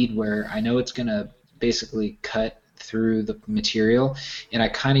speed where I know it's gonna basically cut through the material, and I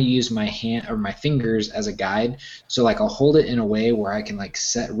kind of use my hand or my fingers as a guide. So like I'll hold it in a way where I can like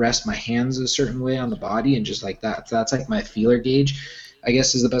rest my hands a certain way on the body, and just like that. That's like my feeler gauge, I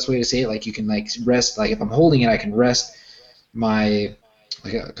guess is the best way to say it. Like you can like rest, like if I'm holding it, I can rest my,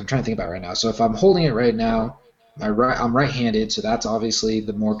 like I'm trying to think about it right now. So if I'm holding it right now, I'm right-handed, so that's obviously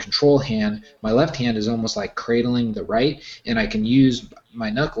the more control hand. My left hand is almost like cradling the right, and I can use my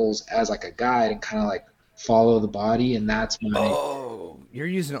knuckles as like a guide and kind of like follow the body, and that's my... Oh, you're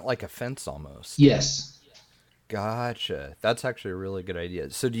using it like a fence almost. Yes. Gotcha. That's actually a really good idea.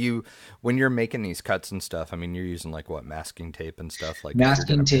 So do you, when you're making these cuts and stuff, I mean, you're using like what, masking tape and stuff? Like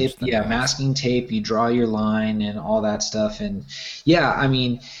masking tape, yeah, masking tape, you draw your line and all that stuff. And yeah, I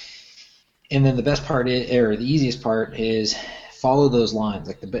mean, and then the best part is, or the easiest part is follow those lines.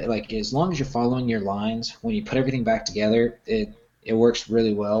 Like as long as you're following your lines, when you put everything back together, it works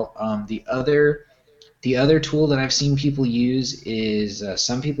really well. The other tool that I've seen people use is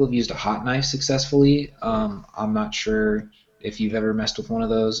some people have used a hot knife successfully. I'm not sure if you've ever messed with one of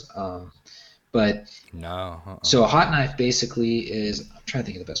those, but no. So a hot knife basically is, I'm trying to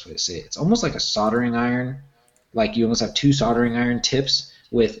think of the best way to say it. It's almost like a soldering iron. Like you almost have two soldering iron tips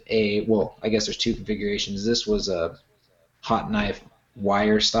with a, well, I guess there's two configurations. This was a hot knife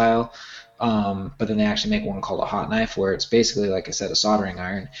wire style. But then they actually make one called a hot knife where it's basically, like I said, a soldering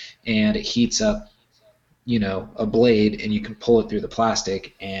iron, and it heats up a blade, and you can pull it through the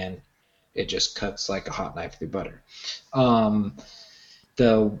plastic, and it just cuts like a hot knife through butter.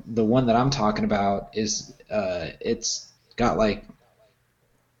 The one that I'm talking about is it's got like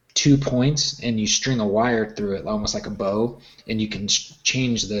 2 points, and you string a wire through it almost like a bow, and you can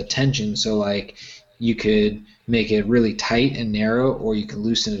change the tension. So like you could make it really tight and narrow, or you can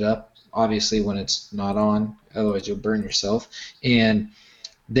loosen it up, obviously when it's not on, otherwise you'll burn yourself. And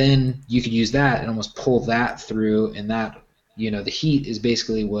then you could use that and almost pull that through, and that, the heat is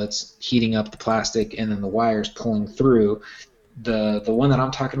basically what's heating up the plastic, and then the wire's pulling through. The one that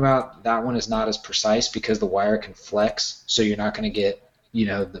I'm talking about, that one is not as precise because the wire can flex, so you're not going to get,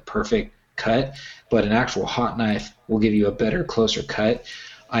 the perfect cut, but an actual hot knife will give you a better, closer cut.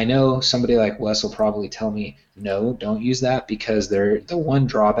 I know somebody like Wes will probably tell me, no, don't use that, because the one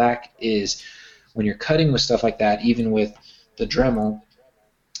drawback is when you're cutting with stuff like that, even with the Dremel,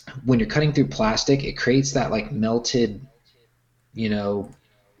 when you're cutting through plastic, it creates that like melted,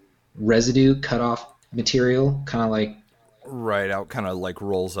 residue cut off material, kind of like right out, kind of like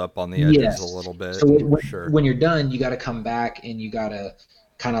rolls up on the edges. Yes. A little bit. So when you're done, you got to come back and you got to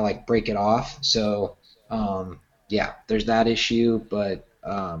kind of like break it off. So yeah, there's that issue, but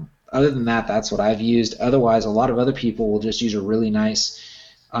Other than that, that's what I've used. Otherwise, a lot of other people will just use a really nice,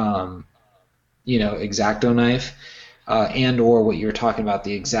 um, X-Acto knife, and or what you're talking about,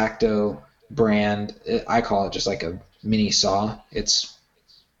 the X-Acto brand. I call it just like a mini saw. It's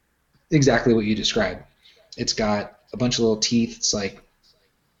exactly what you described. It's got a bunch of little teeth. It's like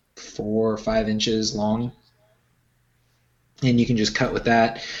 4 or 5 inches long, and you can just cut with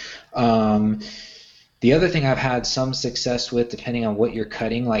that. Um, the other thing I've had some success with, depending on what you're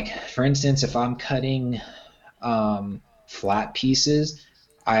cutting, like for instance, if I'm cutting flat pieces,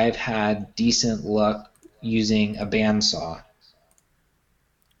 I've had decent luck using a bandsaw.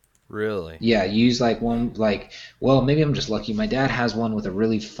 Really? Yeah, use like one like well, maybe I'm just lucky. My dad has one with a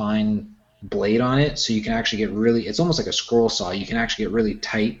really fine blade on it, so you can actually get really it's almost like a scroll saw. You can actually get really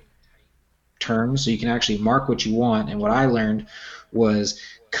tight terms, so you can actually mark what you want. And what I learned was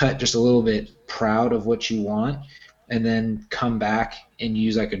cut just a little bit proud of what you want, and then come back and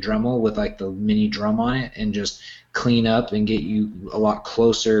use like a Dremel with like the mini drum on it, and just clean up and get you a lot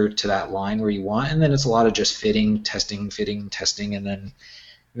closer to that line where you want. And then it's a lot of just fitting, testing, and then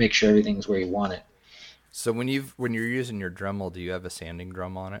make sure everything's where you want it. So when you're using your Dremel, do you have a sanding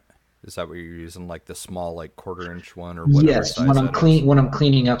drum on it? Is that what you're using, like the small, like 1/4 inch one or whatever Yes, when size I'm that is?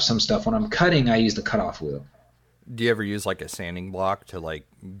 cleaning up some stuff, when I'm cutting, I use the cutoff wheel. Do you ever use like a sanding block to like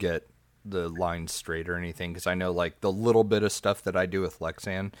get the lines straight or anything? Because I know like the little bit of stuff that I do with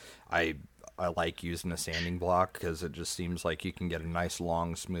lexan, I I like using a sanding block because it just seems like you can get a nice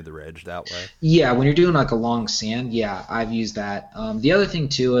long smoother edge that way. Yeah, when you're doing like a long sand, yeah, I've used that. The other thing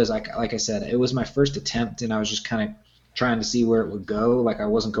too is like I said, it was my first attempt, and I was just kind of trying to see where it would go. Like I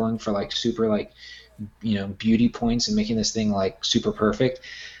wasn't going for like super like beauty points and making this thing like super perfect.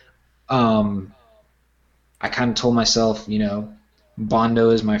 Um, I kind of told myself, Bondo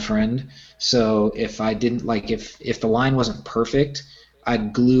is my friend. So if I didn't like if the line wasn't perfect,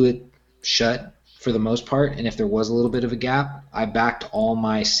 I'd glue it shut for the most part. And if there was a little bit of a gap, I backed all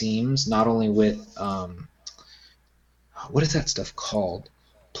my seams not only with what is that stuff called?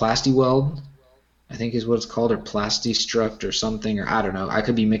 Plasti weld, I think is what it's called, or Plastistruct or something, or I don't know. I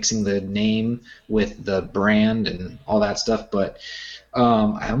could be mixing the name with the brand and all that stuff, but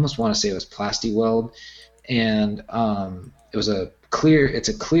I almost want to say it was Plasti Weld, and it's a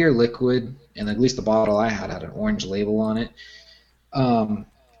clear liquid, and at least the bottle I had an orange label on it. Um,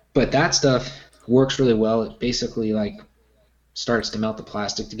 but that stuff works really well. It basically like starts to melt the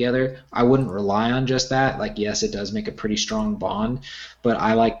plastic together. I wouldn't rely on just that. Like, yes, it does make a pretty strong bond, but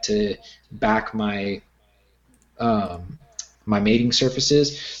I like to back um, my mating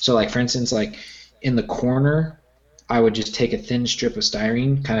surfaces. So, like for instance, like in the corner, I would just take a thin strip of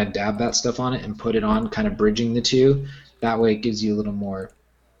styrene, kind of dab that stuff on it, and put it on, kind of bridging the two. That way, it gives you a little more,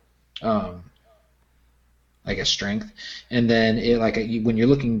 um, I guess, strength. And then it like when you're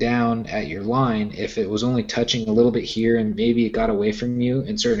looking down at your line, if it was only touching a little bit here and maybe it got away from you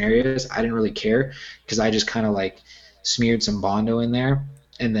in certain areas, I didn't really care because I just kind of like smeared some Bondo in there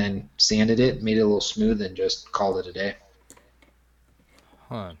and then sanded it, made it a little smooth, and just called it a day.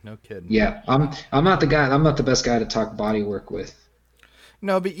 Huh, no kidding. Yeah, I'm not the guy. I'm not the best guy to talk body work with.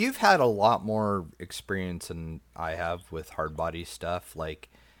 No, but you've had a lot more experience than I have with hard body stuff. Like,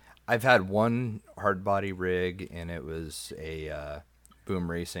 I've had one hard body rig, and it was a Boom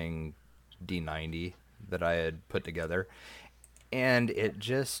Racing D90 that I had put together. And it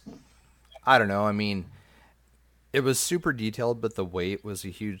just, I don't know. I mean, it was super detailed, but the weight was a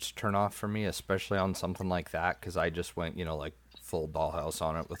huge turnoff for me, especially on something like that, because I just went, like full dollhouse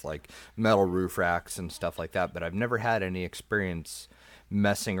on it with like metal roof racks and stuff like that. But I've never had any experience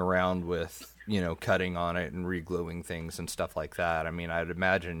messing around with, cutting on it and re-gluing things and stuff like that. I mean, I'd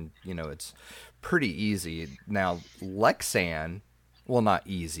imagine, it's pretty easy. Now, Lexan, well, not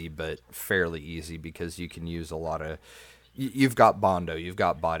easy, but fairly easy because you can use a lot of you've got Bondo, you've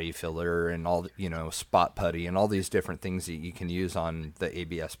got body filler and all, spot putty and all these different things that you can use on the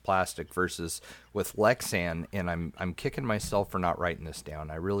ABS plastic versus with Lexan. And I'm kicking myself for not writing this down.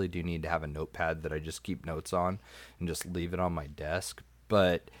 I really do need to have a notepad that I just keep notes on and just leave it on my desk.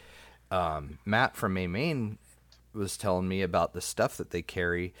 But Matt from Maine was telling me about the stuff that they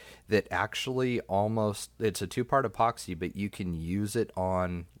carry that actually it's a two-part epoxy, but you can use it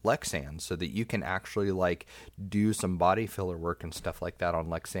on Lexan so that you can actually like do some body filler work and stuff like that on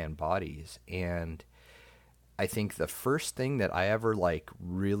Lexan bodies. And I think the first thing that I ever like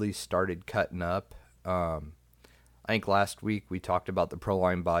really started cutting up, I think last week we talked about the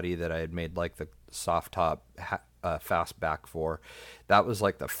Proline body that I had made like the soft top fast back for. That was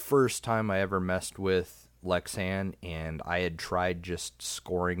like the first time I ever messed with Lexan, and I had tried just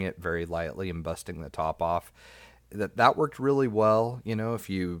scoring it very lightly and busting the top off. that worked really well. You know, if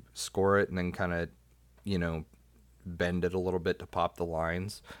you score it and then kind of, you know, bend it a little bit to pop the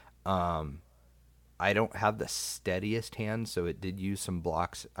lines. I don't have the steadiest hand, so it did use some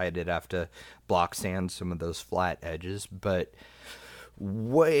blocks. I did have to block sand some of those flat edges, but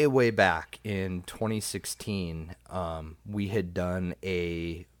way back in 2016, we had done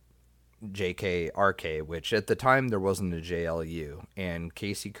a JKRK, which at the time there wasn't a JLU, and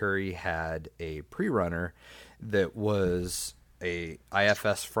Casey Curry had a pre-runner that was a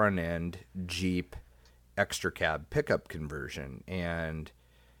IFS front end Jeep extra cab pickup conversion, and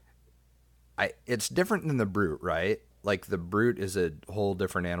it's different than the Brute, right? Like the Brute is a whole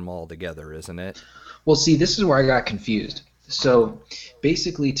different animal altogether, isn't it? Well, see, this is where I got confused. So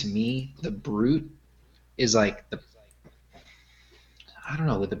basically, to me, the Brute is like the, I don't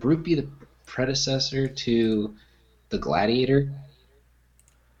know, would the Brute be the predecessor to the Gladiator?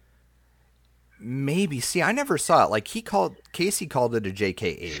 Maybe. See, I never saw it. Like Casey called it a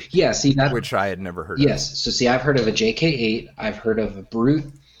JK8. Yeah, see that, which I had never heard of. Yes. So see, I've heard of a JK8, I've heard of a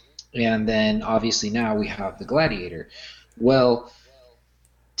Brute, and then obviously now we have the Gladiator. Well,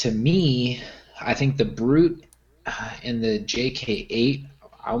 to me, I think the Brute and the JK8,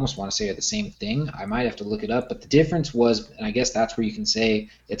 I almost want to say are the same thing. I might have to look it up, but the difference was, and I guess that's where you can say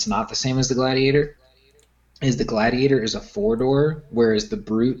it's not the same as the Gladiator, is the Gladiator is a 4-door, whereas the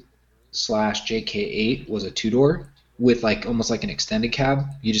Brute / JK8 was a 2-door with like almost like an extended cab.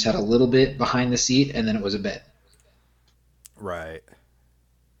 You just had a little bit behind the seat, and then it was a bed. Right.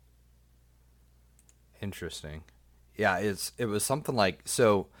 Interesting. Yeah, it was something like,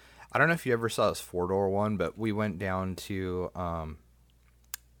 so I don't know if you ever saw this 4-door one, but we went down to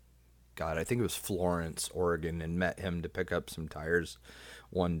God, I think it was Florence, Oregon, and met him to pick up some tires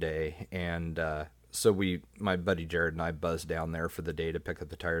one day, and so my buddy Jared and I buzzed down there for the day to pick up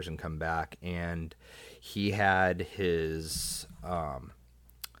the tires and come back, and he had his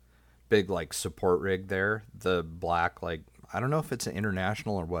big like support rig there, the black, like, I don't know if it's an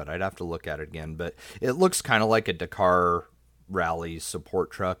International or what. I'd have to look at it again, but it looks kind of like a Dakar rally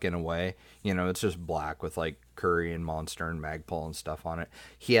support truck in a way. You know, it's just black with like Curry and Monster and Magpul and stuff on it.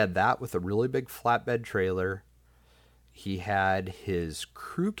 He had that with a really big flatbed trailer. He had his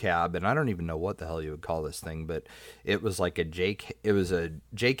crew cab, and I don't even know what the hell you would call this thing, but it was like it was a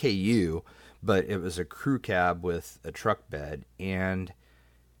JKU, but it was a crew cab with a truck bed. And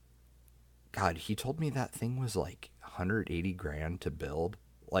God, he told me that thing was like 180 grand to build,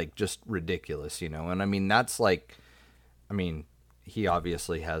 like just ridiculous, you know. And I mean, that's like, I mean, he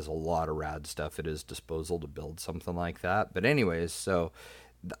obviously has a lot of rad stuff at his disposal to build something like that. But anyways, so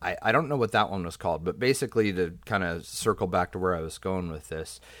I don't know what that one was called, but basically to kind of circle back to where I was going with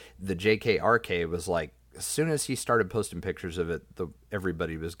this, the JKRK was like, as soon as he started posting pictures of it,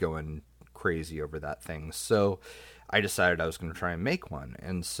 everybody was going crazy over that thing. So I decided I was going to try and make one.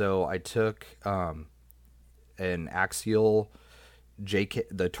 And so I took an axial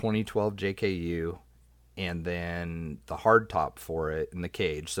the 2012 JKU, and then the hardtop for it and the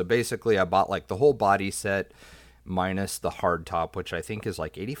cage. So basically I bought like the whole body set minus the hardtop, which I think is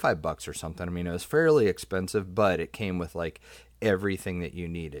like $85 or something. I mean, it was fairly expensive, but it came with like everything that you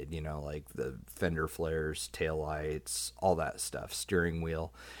needed, you know, like the fender flares, taillights, all that stuff, steering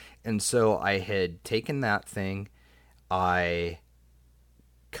wheel. And so I had taken that thing, I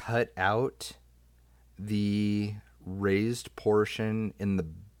cut out the raised portion in the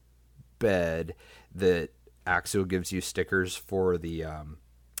bed that Axo gives you stickers for the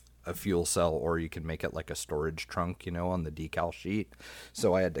a fuel cell, or you can make it like a storage trunk, you know, on the decal sheet.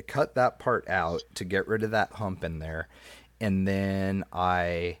 So I had to cut that part out to get rid of that hump in there, and then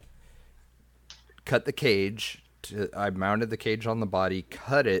I cut the cage. I mounted the cage on the body,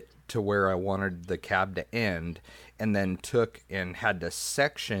 cut it to where I wanted the cab to end, and then took and had to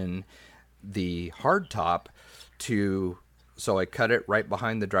section the hardtop so I cut it right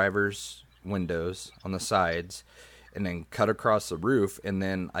behind the driver's windows on the sides, and then cut across the roof, and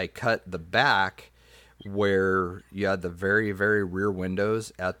then I cut the back where you had the very, very rear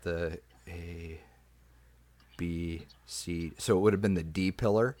windows at the A, B, C. So it would have been the D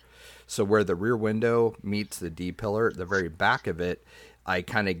pillar. So where the rear window meets the D pillar, at the very back of it, I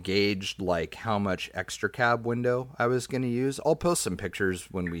kind of gauged like how much extra cab window I was going to use. I'll post some pictures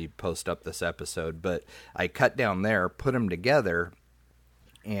when we post up this episode, but I cut down there, put them together,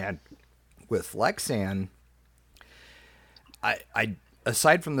 and with lexan, I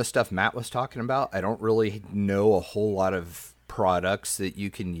aside from the stuff Matt was talking about, I don't really know a whole lot of products that you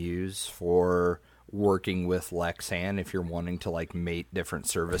can use for working with lexan if you're wanting to like mate different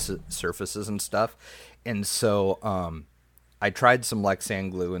surfaces and stuff. And so I tried some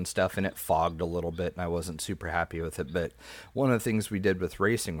Lexan glue and stuff, and it fogged a little bit, and I wasn't super happy with it. But one of the things we did with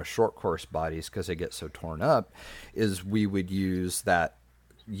racing with short course bodies, because they get so torn up, is we would use that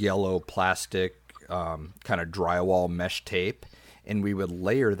yellow plastic kind of drywall mesh tape, and we would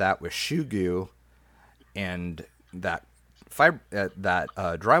layer that with shoe glue and that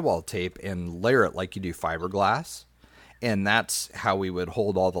drywall tape, and layer it like you do fiberglass. And that's how we would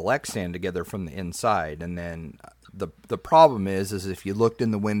hold all the Lexan together from the inside. And then the problem is if you looked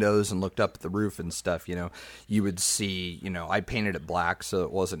in the windows and looked up at the roof and stuff, you would see, I painted it black so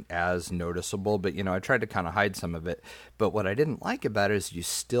it wasn't as noticeable, but, I tried to kind of hide some of it. But what I didn't like about it is you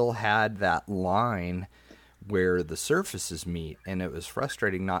still had that line where the surfaces meet, and it was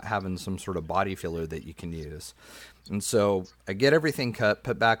frustrating not having some sort of body filler that you can use. And so I get everything cut,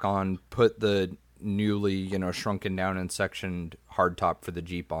 put back on, put the newly, shrunken down and sectioned hardtop for the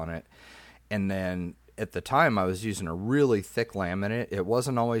Jeep on it. And then at the time I was using a really thick laminate. It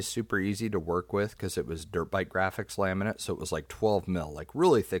wasn't always super easy to work with because it was dirt bike graphics laminate. So it was like 12 mil, like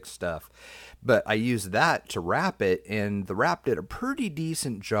really thick stuff. But I used that to wrap it, and the wrap did a pretty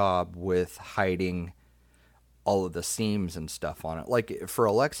decent job with hiding all of the seams and stuff on it. Like for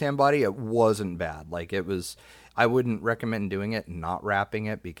a Lexan body, it wasn't bad. Like it was, I wouldn't recommend doing it and not wrapping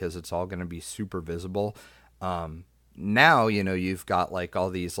it because it's all going to be super visible. Now, you've got like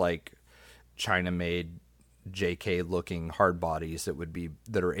all these like China made JK looking hard bodies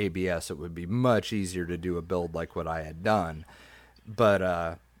that are ABS. It would be much easier to do a build like what I had done.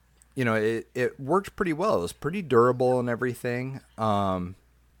 But, it worked pretty well. It was pretty durable and everything.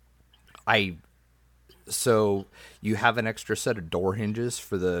 So you have an extra set of door hinges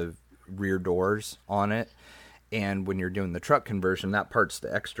for the rear doors on it. And when you're doing the truck conversion, that part's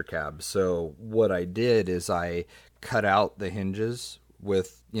the extra cab. So what I did is I cut out the hinges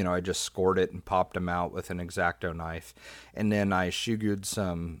with, I just scored it and popped them out with an X-Acto knife. And then I shoe glued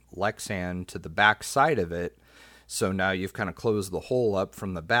some Lexan to the back side of it. So now you've kind of closed the hole up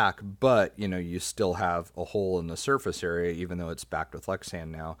from the back, but, you still have a hole in the surface area, even though it's backed with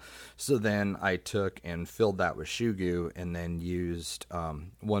Lexan now. So then I took and filled that with shoe glue, and then used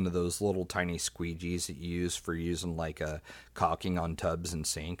one of those little tiny squeegees that you use for using like a caulking on tubs and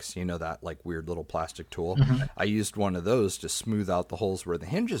sinks, that like weird little plastic tool. Mm-hmm. I used one of those to smooth out the holes where the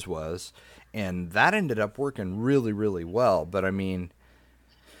hinges was, and that ended up working really, really well. But I mean,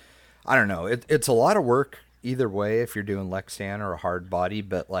 I don't know. It's a lot of work either way if you're doing Lexan or a hard body,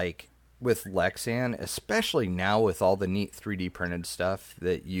 but like with Lexan, especially now with all the neat 3D printed stuff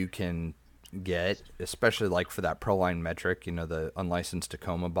that you can get, especially like for that Proline metric, the unlicensed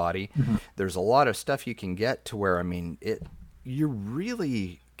Tacoma body, mm-hmm. There's a lot of stuff you can get to where, I mean, you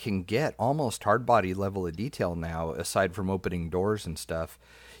really can get almost hard body level of detail now, aside from opening doors and stuff.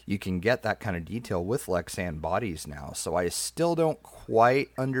 You can get that kind of detail with Lexan bodies now. So I still don't quite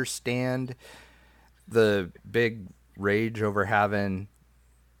understand the big rage over having,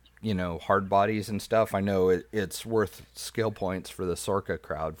 hard bodies and stuff. I know it's worth skill points for the Sorka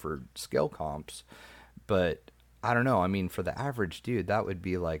crowd for skill comps, but I don't know. I mean, for the average dude, that would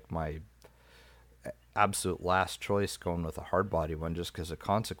be like my absolute last choice, going with a hard body one, just because the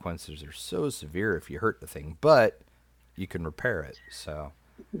consequences are so severe if you hurt the thing, but you can repair it. So.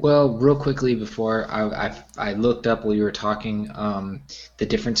 Well, real quickly before I looked up while you were talking the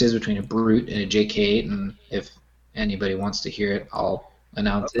differences between a Brute and a JK8, and if anybody wants to hear it, I'll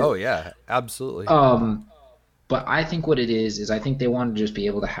announce it. Oh yeah, absolutely. But I think what it is I think they want to just be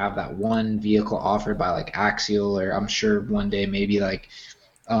able to have that one vehicle offered by like Axial, or I'm sure one day maybe like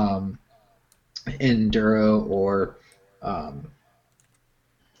Enduro or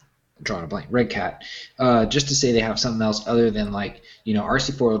drawing a blank, Red Cat, just to say they have something else other than like,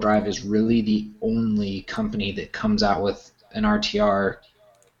 RC 4-wheel drive is really the only company that comes out with an RTR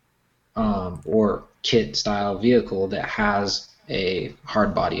or kit style vehicle that has a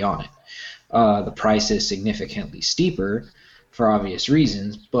hard body on it. The price is significantly steeper for obvious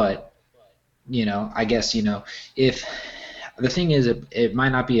reasons, but I guess if the thing is, it might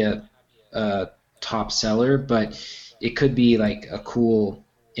not be a top seller, but it could be like a cool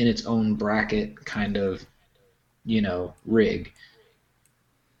in its own bracket kind of, rig.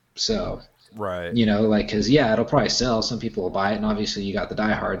 So, right. because, yeah, it'll probably sell. Some people will buy it, and obviously you got the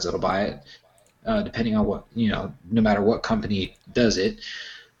diehards that'll buy it, depending on what, no matter what company does it.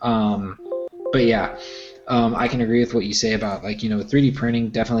 But, yeah, I can agree with what you say about, 3D printing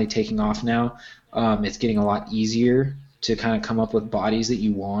definitely taking off now. It's getting a lot easier to kind of come up with bodies that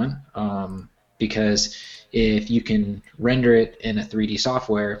you want, because if you can render it in a 3D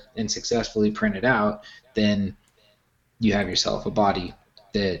software and successfully print it out, then you have yourself a body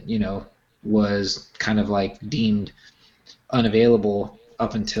that, was kind of like deemed unavailable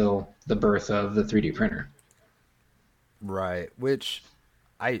up until the birth of the 3D printer. Right. Which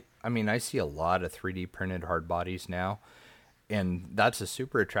I mean, I see a lot of 3D printed hard bodies now, and that's a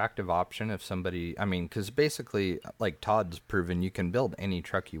super attractive option if somebody, I mean, cuz basically like Todd's proven you can build any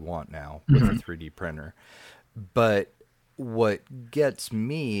truck you want now with a Mm-hmm. 3D printer. But what gets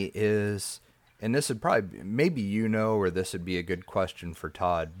me is, and this would probably, maybe you know, or this would be a good question for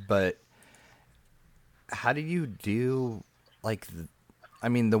Todd, but how do you do, like, I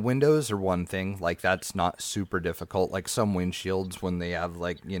mean, the windows are one thing, like, that's not super difficult. Like, some windshields, when they have,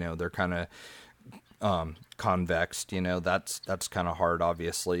 like, you know, they're kind of convexed, you know, that's kind of hard,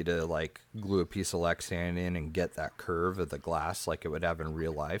 obviously, to, like, glue a piece of lexan in and get that curve of the glass like it would have in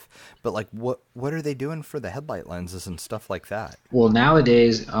real life. But, like, what are they doing for the headlight lenses and stuff like that? Well,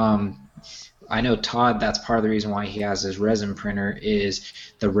 nowadays, I know Todd, that's part of the reason why he has his resin printer, is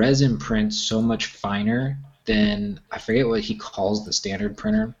the resin prints so much finer than, I forget what he calls the standard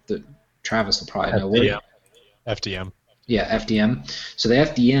printer. Travis will probably know what. FDM. FDM. Yeah, FDM. So the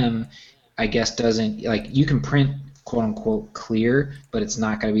FDM, I guess, doesn't, like, you can print quote unquote clear, but it's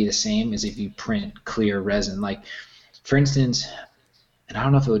not going to be the same as if you print clear resin. Like, for instance, and I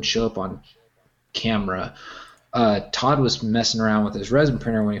don't know if it would show up on camera, Todd was messing around with his resin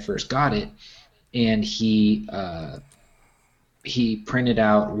printer when he first got it, and he printed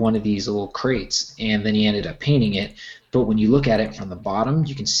out one of these little crates, and then he ended up painting it. But when you look at it from the bottom,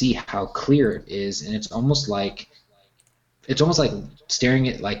 you can see how clear it is, and it's almost like staring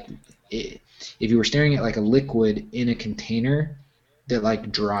at, like, if you were staring at like a liquid in a container that like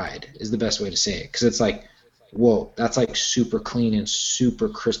dried, is the best way to say it, because it's like, whoa, that's like super clean and super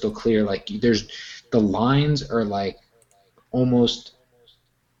crystal clear. Like, the lines are like almost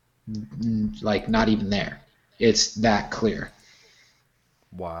like not even there. It's that clear.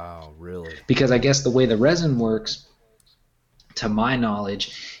 Wow, really? Because I guess the way the resin works, to my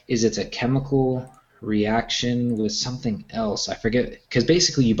knowledge, is it's a chemical reaction with something else. I forget, because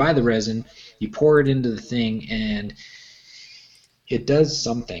basically you buy the resin, you pour it into the thing, and it does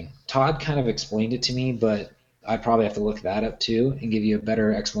something. Todd kind of explained it to me, but I probably have to look that up too and give you a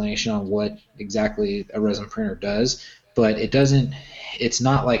better explanation on what exactly a resin printer does. But it's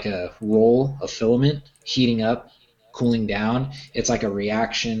not like a roll of filament heating up, cooling down. It's like a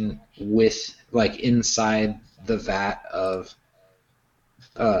reaction with, like, inside the vat of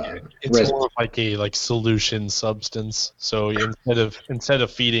It's resin. more of like a solution substance. So instead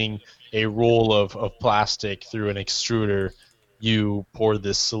of feeding a roll of plastic through an extruder, you pour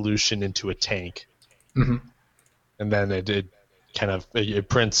this solution into a tank, Mm-hmm. and then it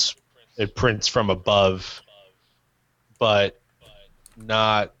prints from above, but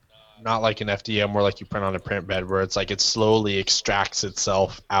not like an FDM where, like, you print on a print bed, where it's like it slowly extracts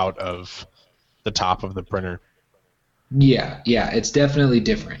itself out of the top of the printer. Yeah, it's definitely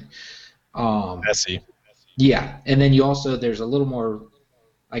different. Messy. Yeah, and then there's a little more,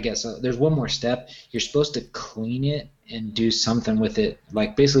 I guess, there's one more step. You're supposed to clean it and do something with it.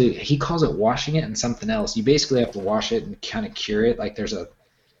 Like, basically, he calls it washing it and something else. You basically have to wash it and kind of cure it. Like, there's a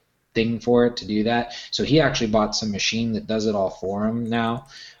thing for it to do that. So he actually bought some machine that does it all for him now.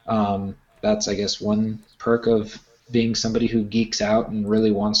 That's, I guess, one perk of being somebody who geeks out and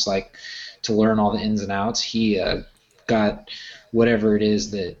really wants, like, to learn all the ins and outs. He got whatever it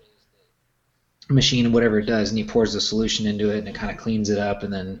is that machine, whatever it does, and he pours the solution into it, and it kind of cleans it up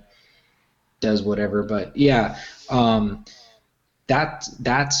and then does whatever. But yeah,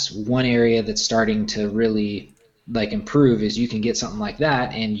 that's one area that's starting to really, like, improve, is you can get something like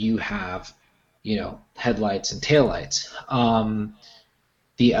that and you have, headlights and taillights.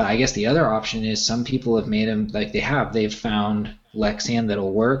 I guess the other option is some people have made them, like, they've found lexan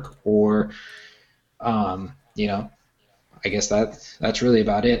that'll work, or I guess that's really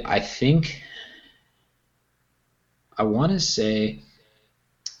about it. I want to say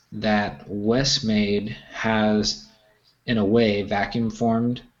that Westmade has, in a way, vacuum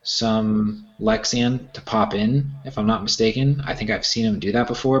formed some lexan to pop in, if I'm not mistaken. I think I've seen them do that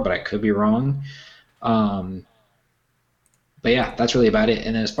before, but I could be wrong. But yeah, that's really about it.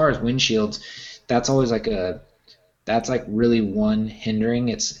 And then as far as windshields, that's always that's really one hindering.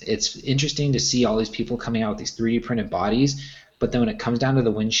 It's interesting to see all these people coming out with these 3D printed bodies, but then when it comes down to the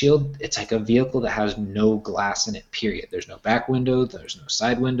windshield, it's like a vehicle that has no glass in it, period. There's no back window, there's no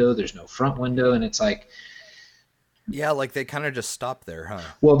side window, there's no front window, and it's like, yeah, like, they kind of just stop there, huh?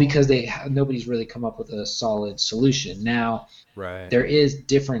 well, because nobody's really come up with a solid solution. Now, Right. there is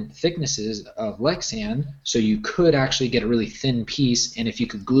different thicknesses of lexan, so you could actually get a really thin piece, and if you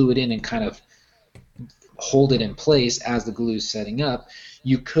could glue it in and kind of hold it in place as the glue is setting up,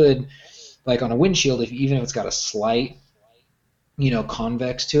 you could, like on a windshield, even if it's got a slight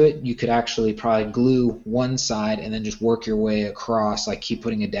convex to it, you could actually probably glue one side and then just work your way across, like keep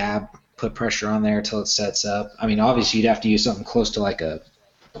putting a dab, put pressure on there until it sets up. I mean, obviously you'd have to use something close to like a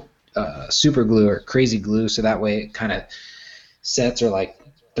super glue or crazy glue, so that way it kind of sets, or like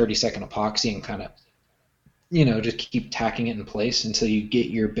 30-second epoxy, and kind of just keep tacking it in place until you get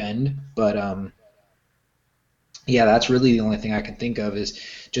your bend. But yeah, that's really the only thing I can think of is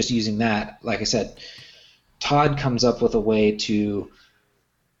just using that. Like I said, Todd comes up with a way to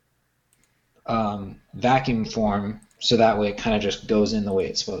vacuum form, so that way it kind of just goes in the way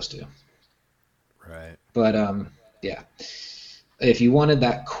it's supposed to. Right. But yeah, if you wanted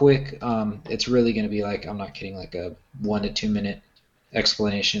that quick, it's really going to be like, I'm not kidding, like a 1 to 2 minute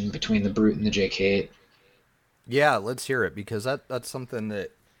explanation between the Brute and the JK8. Yeah, let's hear it, because that's something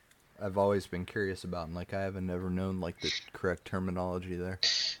that I've always been curious about, and like I haven't ever known like the correct terminology there.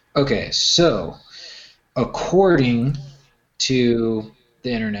 Okay, so according to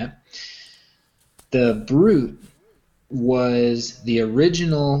the internet, the Brute was the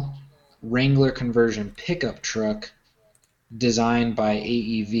original Wrangler conversion pickup truck designed by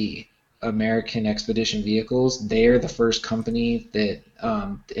AEV, American Expedition Vehicles. They're the first company that,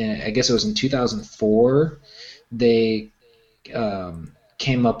 I guess it was in 2004, they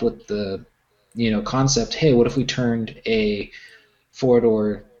came up with the concept, hey, what if we turned a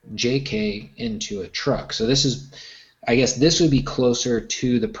four-door JK into a truck? So I guess this would be closer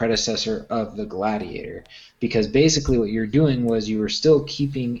to the predecessor of the Gladiator, because basically what you're doing was you were still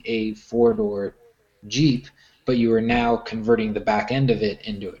keeping a four-door Jeep, but you are now converting the back end of it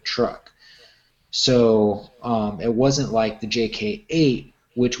into a truck. So it wasn't like the JK8,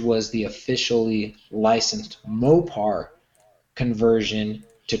 which was the officially licensed Mopar conversion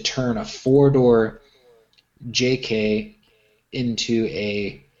to turn a four-door JK into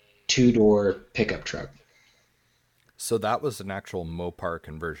a two-door pickup truck. So that was an actual Mopar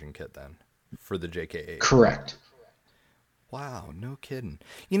conversion kit then for the JK8. Correct. Wow, no kidding.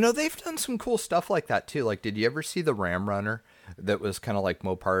 They've done some cool stuff like that too. Like, did you ever see the Ram Runner that was kind of like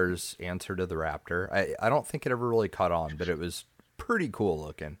Mopar's answer to the Raptor? I don't think it ever really caught on, but it was pretty cool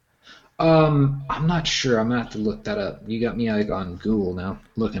looking. I'm not sure. I'm gonna have to look that up. You got me like on Google now,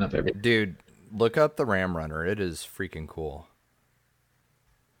 looking up everything. Dude, look up the Ram Runner. It is freaking cool.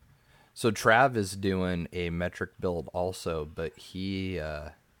 So Trav is doing a metric build also, but he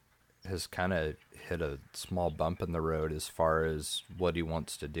has kind of hit a small bump in the road as far as what he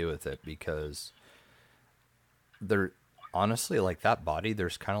wants to do with it, because there, honestly, like that body,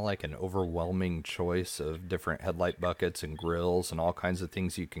 there's kind of like an overwhelming choice of different headlight buckets and grills and all kinds of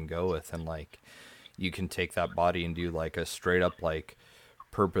things you can go with. And like, you can take that body and do like a straight up like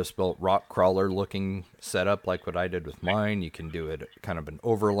purpose-built rock crawler looking setup like what I did with mine. You can do it kind of an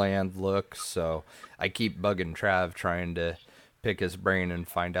overland look. So I keep bugging Trav, trying to pick his brain and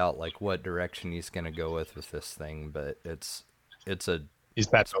find out like what direction he's going to go with this thing. But it's a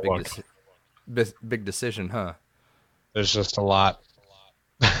big decision, huh? There's just a lot.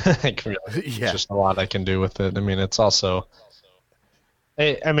 Just a lot I can do with it. I mean, it's also,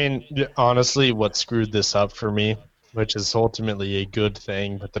 I mean, honestly, what screwed this up for me, which is ultimately a good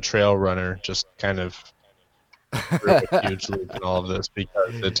thing, but the Trail Runner just kind of threw a huge loop in all of this,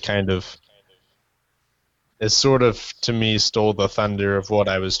 because it sort of, to me, stole the thunder of what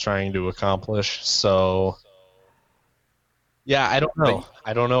I was trying to accomplish. So, yeah, I don't know.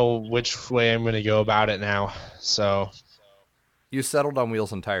 I don't know which way I'm going to go about it now. So, you settled on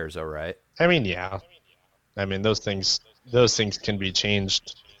wheels and tires, though, right? I mean, yeah. I mean, those things can be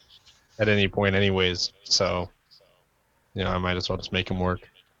changed at any point, anyways. So, I might as well just make them work.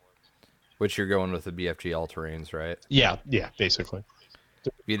 Which you're going with the BFG all-terrains, right? Yeah, basically.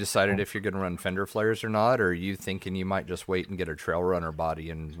 Have you decided if you're going to run fender flares or not, or are you thinking you might just wait and get a Trail Runner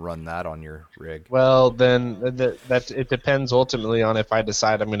body and run that on your rig? Well, then it depends ultimately on if I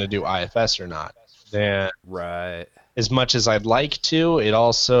decide I'm going to do IFS or not. Then, right. As much as I'd like to, it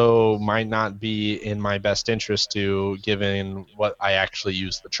also might not be in my best interest to, given what I actually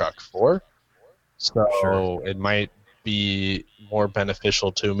use the truck for. So sure. It might be more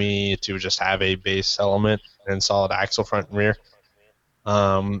beneficial to me to just have a base element and solid axle front and rear.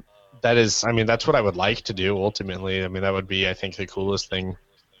 That's what I would like to do ultimately. I mean, that would be, I think, the coolest thing.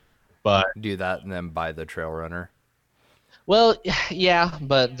 But do that and then buy the Trail Runner. Well, yeah,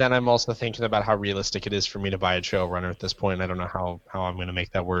 but then I'm also thinking about how realistic it is for me to buy a Trail Runner at this point. I don't know how I'm going to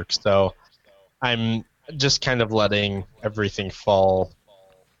make that work. So I'm just kind of letting everything fall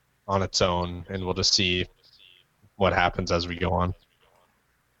on its own, and we'll just see what happens as we go on.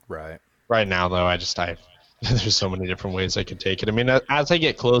 Right. Right now, though, there's so many different ways I could take it. I mean, as I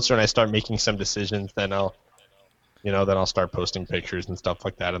get closer and I start making some decisions, then I'll then I'll start posting pictures and stuff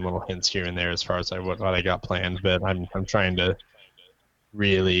like that and little hints here and there as far as what I got planned. But I'm trying to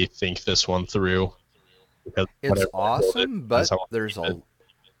really think this one through because It's whatever I build it awesome, is but I want there's it a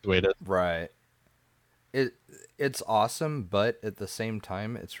the way it is. right. It it's awesome, but at the same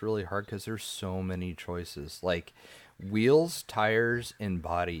time, it's really hard because there's so many choices. Like wheels, tires, and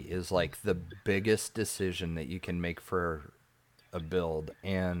body is like the biggest decision that you can make for a build,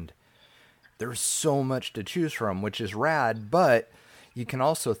 and there's so much to choose from, which is rad. But you can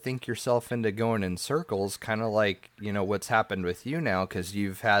also think yourself into going in circles, kind of like what's happened with you now, because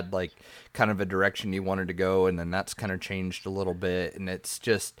you've had like kind of a direction you wanted to go, and then that's kind of changed a little bit, and it's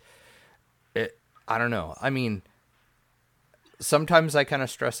just it. I don't know. I mean, sometimes I kind of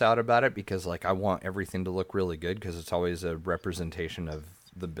stress out about it because like I want everything to look really good because it's always a representation of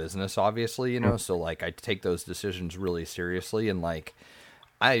the business, obviously, so like I take those decisions really seriously, and like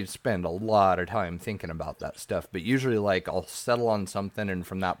I spend a lot of time thinking about that stuff, but usually like I'll settle on something, and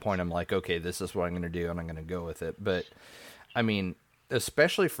from that point I'm like, okay, this is what I'm going to do, and I'm going to go with it. But I mean,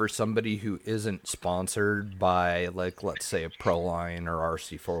 especially for somebody who isn't sponsored by, like, let's say a Proline or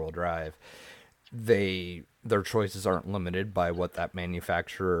RC four wheel drive, their choices aren't limited by what that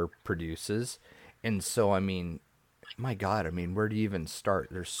manufacturer produces. And so I mean, my god, I mean, where do you even start?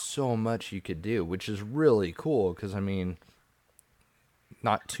 There's so much you could do, which is really cool because I mean,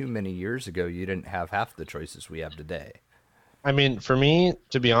 not too many years ago you didn't have half the choices we have today. I mean, for me,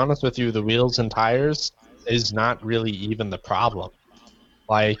 to be honest with you, the wheels and tires is not really even the problem.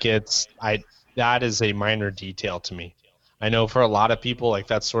 Like that is a minor detail to me. I know for a lot of people, like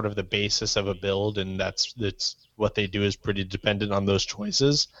that's sort of the basis of a build, and that's what they do is pretty dependent on those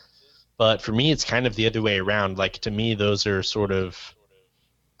choices. But for me, it's kind of the other way around. Like to me, those are sort of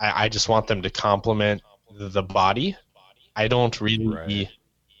I just want them to complement the body. I don't Right. really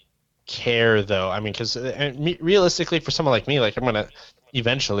care though. I mean, because realistically, for someone like me, like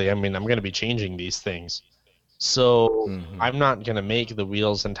eventually, I mean, I'm gonna be changing these things. So Mm-hmm. I'm not going to make the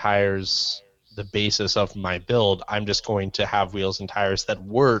wheels and tires the basis of my build. I'm just going to have wheels and tires that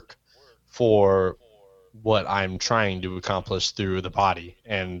work for what I'm trying to accomplish through the body.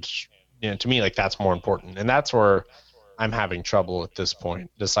 And to me, like that's more important. And that's where I'm having trouble at this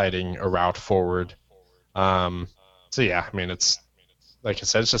point, deciding a route forward. Um, so yeah, I mean, it's like I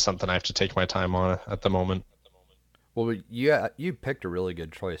said, it's just something I have to take my time on at the moment. Well, you picked a really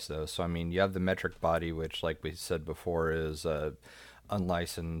good choice though. So I mean, you have the metric body, which, like we said before, is a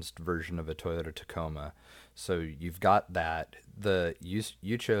unlicensed version of a Toyota Tacoma. So you've got that.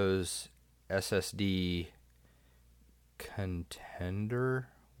 You chose SSD contender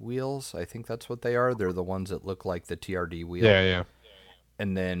wheels. I think that's what they are. They're the ones that look like the TRD wheel. Yeah, yeah.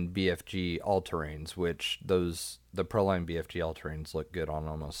 And then BFG all terrains, which the Proline BFG all terrains look good on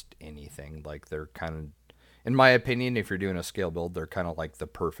almost anything. Like they're kind of, in my opinion, if you're doing a scale build, they're kind of like the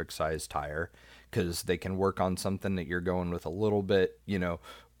perfect size tire because they can work on something that you're going with a little bit,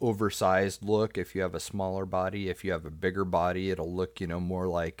 oversized look. If you have a smaller body, if you have a bigger body, it'll look, more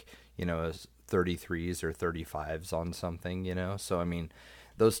like, as 33s or 35s on something, So I mean,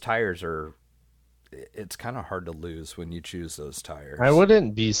 those tires are, it's kind of hard to lose when you choose those I tires.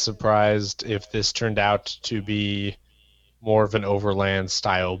 wouldn't be surprised if this turned out to be more of an overland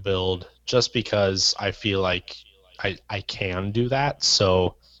style build just because I feel like I can do that.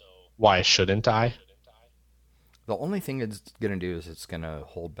 So why shouldn't I? The only thing it's going to do is it's going to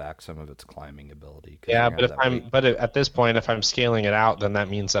hold back some of its climbing ability because Yeah, you're going but to if have that weight. at this point, if I'm scaling it out, then that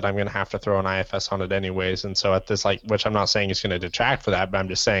means that I'm going to have to throw an IFS on it anyways. And so at this, like, which I'm not saying is going to detract for that, but I'm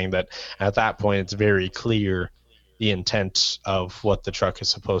just saying that at that point, it's very clear the intent of what the truck is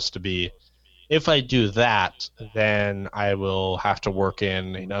supposed to be. If I do that, then I will have to work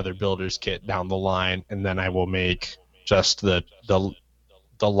in another builder's kit down the line, and then I will make just the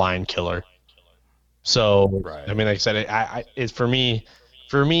line killer. So I Right. mean, like I said, it's for me,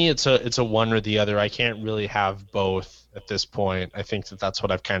 it's a one or the other. I can't really have both at this point. I think that that's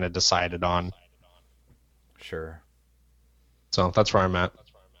what I've kind of decided on. Sure. So that's where I'm at.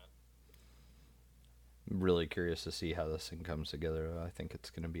 I'm really curious to see how this thing comes together. I think it's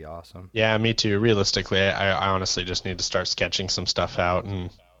going to be awesome. Yeah, me too. Realistically, I honestly just need to start sketching some stuff out and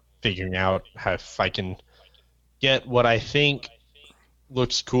figuring out how if I can get what I think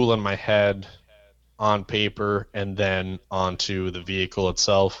looks cool in my head on paper and then onto the vehicle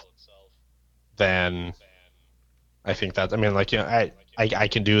itself, then I think that I mean like I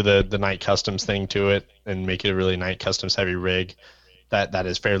can do the night customs thing to it and make it a really night customs heavy rig. That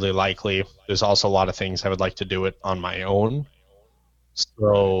is fairly likely. There's also a lot of things I would like to do it on my own.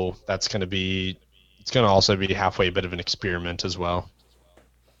 Right. So that's going to be it's going to also be halfway a bit of an experiment as well.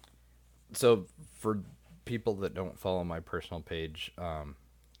 So for people that don't follow my personal page,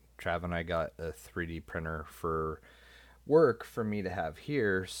 Trav and I got a 3D printer for work for me to have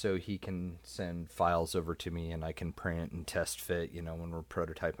here, so he can send files over to me and I can print and test fit, when we're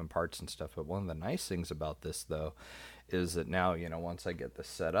prototyping parts and stuff. But one of the nice things about this, though, is that now, once I get this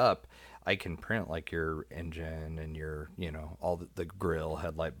set up, I can print like your engine and your, all the grill,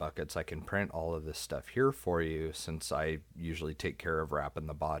 headlight buckets. I can print all of this stuff here for you, since I usually take care of wrapping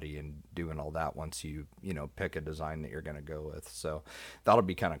the body and doing all that once you, pick a design that you're going to go with. So that'll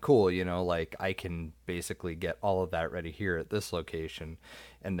be kind of cool, like I can basically get all of that ready here at this location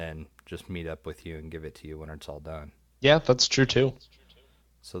and then just meet up with you and give it to you when it's all done. Yeah, that's true too.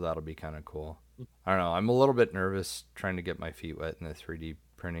 So that'll be kind of cool. I don't know. I'm a little bit nervous trying to get my feet wet in the 3D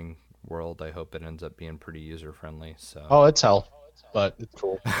printing world. I hope it ends up being pretty user friendly. So. Oh, it's hell, but it's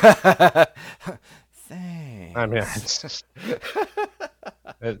cool. Thanks. I mean,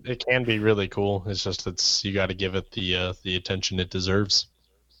 it can be really cool. It's just you got to give it the attention it deserves.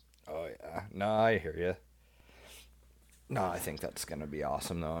 Oh yeah. No, I hear you. No, I think that's gonna be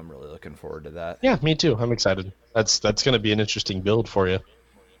awesome though. I'm really looking forward to that. Yeah, me too. I'm excited. That's gonna be an interesting build for you.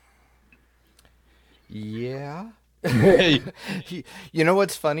 Yeah. You know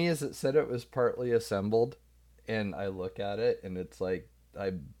what's funny is it said it was partly assembled, and I look at it and it's like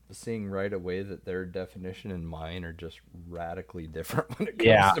I'm seeing right away that their definition and mine are just radically different when it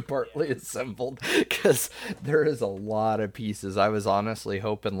comes to partly assembled, because there is a lot of pieces. I was honestly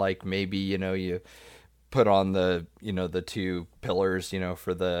hoping like maybe you put on the the two pillars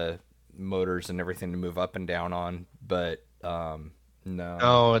for the motors and everything to move up and down on, but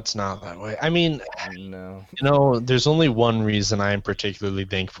no, it's not that way. I mean, no. There's only one reason I am particularly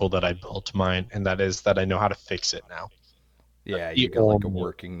thankful that I built mine, and that is that I know how to fix it now. Yeah, you got like a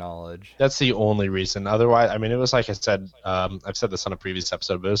working knowledge. That's the only reason. Otherwise, I mean, it was like I said, I've said this on a previous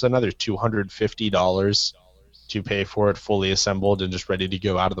episode, but it was another $250 to pay for it fully assembled and just ready to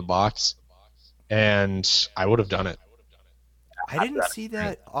go out of the box, and I would have done it. I didn't see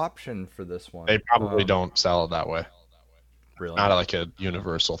that option for this one. They probably don't sell it that way. Really? Not like a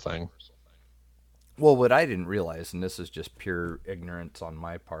universal thing. Well, what I didn't realize, and this is just pure ignorance on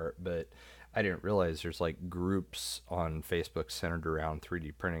my part, but I didn't realize there's like groups on Facebook centered around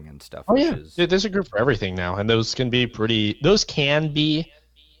 3D printing and stuff. Oh yeah, there's a group for everything now, and those can be pretty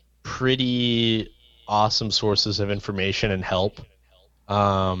awesome sources of information and help.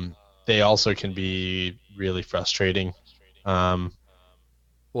 They also can be really frustrating.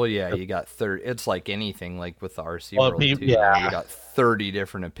 Well, yeah, you got 30. It's like anything, like with the RC world, too. Yeah. You got 30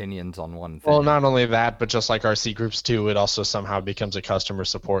 different opinions on one thing. Well, not only that, but just like RC groups, too, it also somehow becomes a customer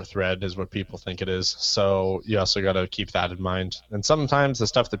support thread, is what people think it is. So you also got to keep that in mind. And sometimes the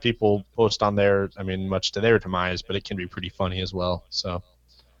stuff that people post on there, I mean, much to their demise, but it can be pretty funny as well. So.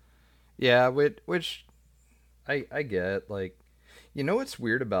 Yeah, which I get, like, what's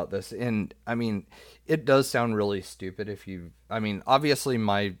weird about this? And, I mean, it does sound really stupid obviously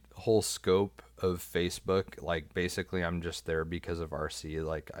my whole scope of Facebook, like, basically I'm just there because of RC.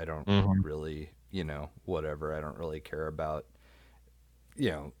 Like, I don't really, whatever. I don't really care about,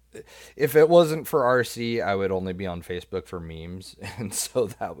 if it wasn't for RC, I would only be on Facebook for memes. And so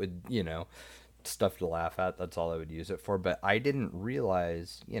that would, stuff to laugh at. That's all I would use it for. But I didn't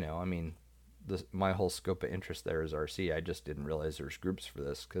realize, my whole scope of interest there is RC. I just didn't realize there's groups for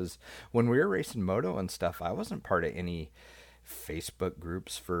this, because when we were racing moto and stuff, I wasn't part of any Facebook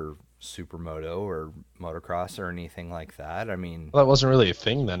groups for supermoto or motocross or anything like that. I mean, well, that wasn't really a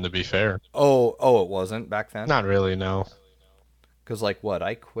thing then, to be fair. Oh, it wasn't back then? Not really, no. Because like what?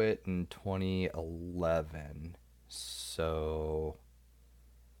 I quit in 2011, so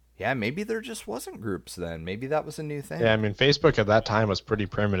yeah, maybe there just wasn't groups then. Maybe that was a new thing. Yeah, I mean, Facebook at that time was pretty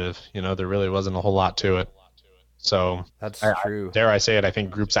primitive. There really wasn't a whole lot to it. So that's true. Dare I say it, I think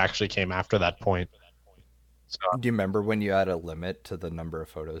groups actually came after that point. So, do you remember when you had a limit to the number of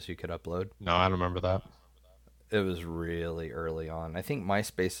photos you could upload? No, I don't remember that. It was really early on. I think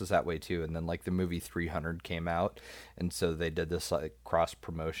MySpace was that way too. And then like the movie 300 came out, and so they did this like cross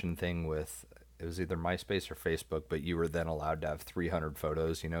promotion thing with, it was either MySpace or Facebook, but you were then allowed to have 300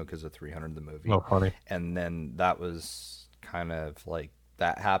 photos, because of 300 the movie. Oh, funny. And then that was kind of like,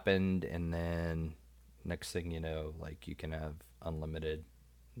 that happened, and then next thing you know, like you can have unlimited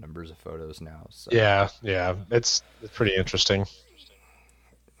numbers of photos now. So yeah, it's pretty interesting.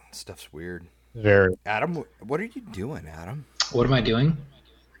 Stuff's weird. Very. Adam, what are you doing, Adam? What am I doing?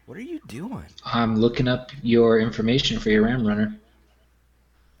 What are you doing? I'm looking up your information for your Ram Runner.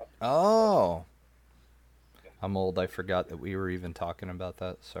 Oh. I'm old. I forgot that we were even talking about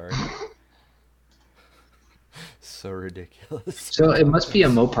that. Sorry. So ridiculous. So it must be a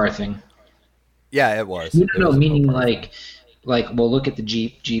Mopar thing. Yeah, it was. No, It no, was a meaning Mopar thing. well, look at the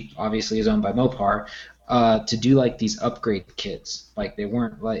Jeep. Jeep obviously is owned by Mopar. To do like these upgrade kits, like they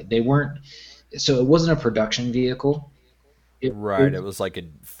weren't. So it wasn't a production vehicle. Right. It was like a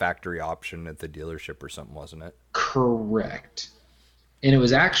factory option at the dealership or something, wasn't it? Correct. And it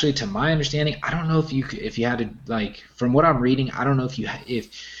was actually, to my understanding, I don't know if if you had to, like, from what I'm reading, I don't know if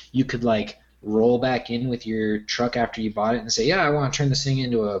you could like roll back in with your truck after you bought it and say, yeah, I want to turn this thing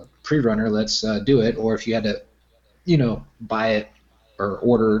into a pre-runner, let's do it, or if you had to, buy it or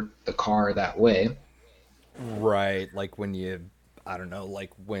order the car that way. Right. Like when you, I don't know,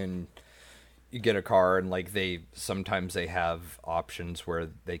 like when you get a car and like sometimes they have options where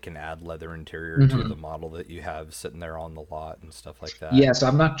they can add leather interior to the Hmm. model that you have sitting there on the lot and stuff like that. Yeah, so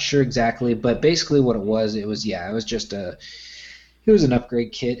I'm not sure exactly, but basically what it was just it was an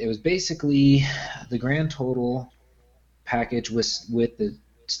upgrade kit. It was basically the grand total package with the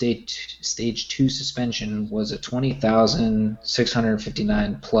stage two suspension was a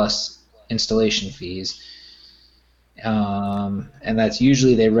 20,659 plus installation fees. And that's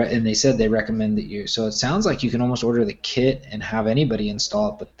usually and they said they recommend that you. So it sounds like you can almost order the kit and have anybody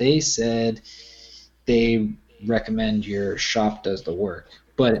install it, but they said they recommend your shop does the work.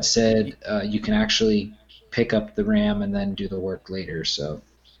 But it said you can actually pick up the RAM and then do the work later. So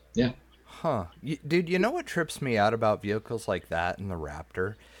yeah. Huh. Dude, you know what trips me out about vehicles like that and the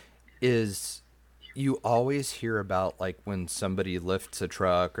Raptor is you always hear about like when somebody lifts a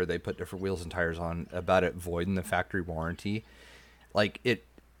truck or they put different wheels and tires on about it voiding the factory warranty. Like it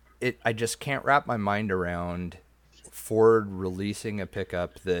I just can't wrap my mind around Ford releasing a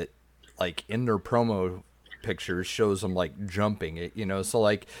pickup that like in their promo pictures shows them like jumping it, so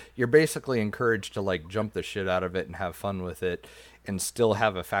like you're basically encouraged to like jump the shit out of it and have fun with it and still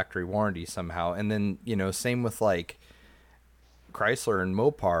have a factory warranty somehow. And then same with like Chrysler and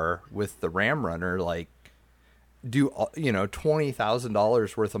Mopar with the Ram Runner, like do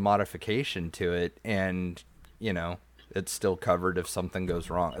 $20,000 worth of modification to it, and it's still covered if something goes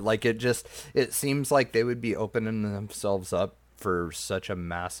wrong. Like it seems like they would be opening themselves up for such a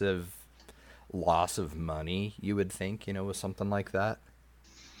massive loss of money, you would think, with something like that.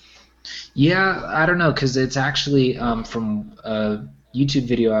 Yeah, I don't know, because it's actually from a YouTube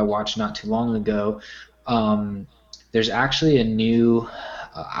video I watched not too long ago. Um, there's actually a new,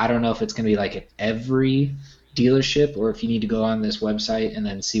 I don't know if it's going to be like at every dealership or if you need to go on this website and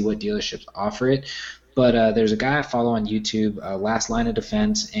then see what dealerships offer it. But there's a guy I follow on YouTube, Last Line of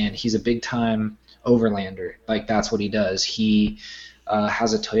Defense, and he's a big time overlander. Like that's what he does. He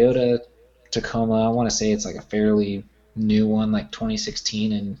has a Toyota Tacoma. I want to say it's like a fairly new one, like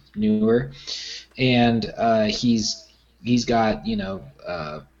 2016 and newer. And he's got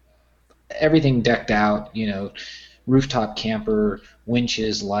everything decked out. Rooftop camper,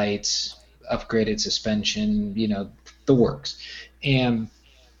 winches, lights, upgraded suspension. The works. And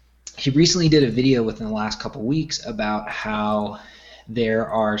he recently did a video within the last couple weeks about how there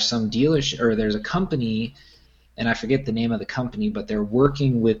are some dealers or there's a company, and I forget the name of the company, but they're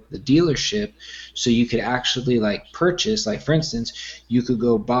working with the dealership so you could actually like purchase, like for instance, you could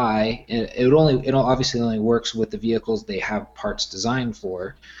go buy, it obviously only works with the vehicles they have parts designed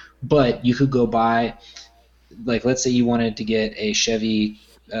for, but you could go buy, like let's say you wanted to get a Chevy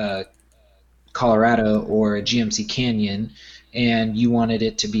Colorado or a GMC Canyon and you wanted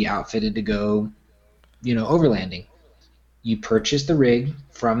it to be outfitted to go, overlanding. You purchase the rig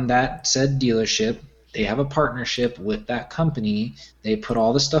from that said dealership. They have a partnership with that company. They put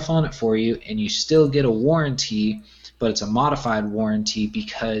all the stuff on it for you, and you still get a warranty, but it's a modified warranty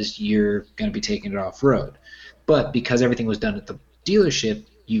because you're going to be taking it off road. But because everything was done at the dealership,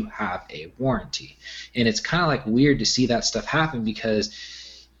 you have a warranty. And it's kind of like weird to see that stuff happen because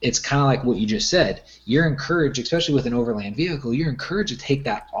it's kind of like what you just said. You're encouraged, especially with an overland vehicle, you're encouraged to take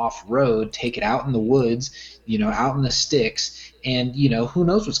that off road, take it out in the woods, out in the sticks, and who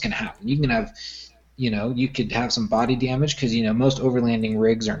knows what's going to happen. You can have, you could have some body damage because most overlanding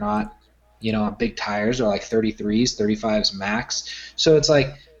rigs are not, on big tires, are like 33s, 35s max. So it's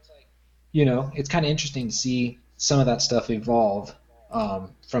like, it's kind of interesting to see some of that stuff evolve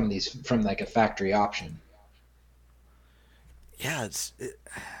from like a factory option. Yeah,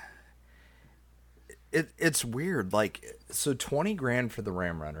 it's weird. Like, so 20 grand for the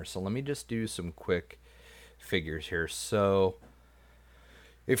Ram Runner. So let me just do some quick figures here. So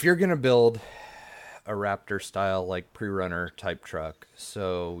if you're gonna build a Raptor style like pre-runner type truck,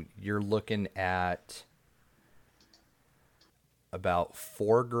 so you're looking at about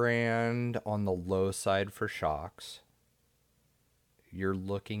 4 grand on the low side for shocks. You're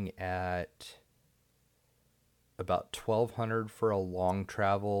looking at about 1,200 for a long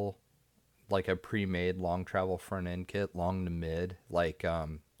travel like a pre-made long travel front end kit, long to mid. Like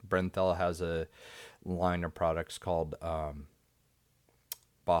Brenthel has a line of products called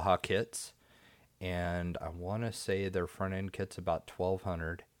Baja kits, and I want to say their front end kit's about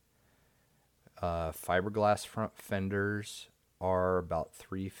 1,200. Fiberglass front fenders are about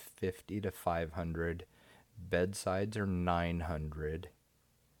 350 to 500. Bedsides are 900.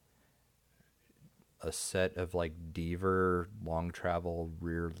 A set of like Deaver long travel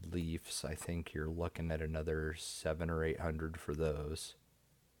rear leafs, I think you're looking at another 7 or 800 for those.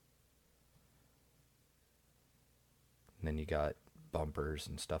 And then you got bumpers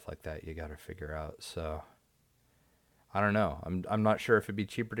and stuff like that you got to figure out. So I don't know. I'm not sure if it'd be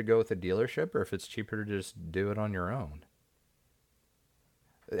cheaper to go with a dealership or if it's cheaper to just do it on your own.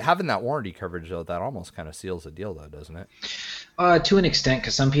 Having that warranty coverage though, that almost kind of seals the deal though, doesn't it? To an extent,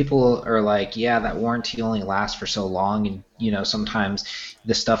 because some people are like, yeah, that warranty only lasts for so long, and sometimes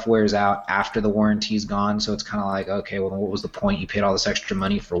the stuff wears out after the warranty's gone. So it's kind of like, okay, well, what was the point? You paid all this extra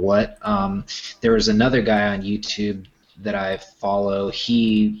money for what? There was another guy on YouTube that I follow.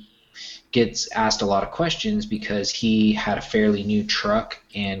 He gets asked a lot of questions because he had a fairly new truck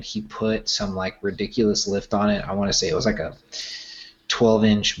and he put some like ridiculous lift on it. I want to say it was like a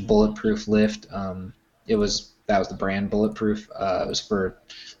 12-inch bulletproof lift. That was the brand Bulletproof. It was for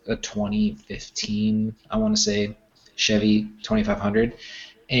a 2015, I want to say, Chevy 2500.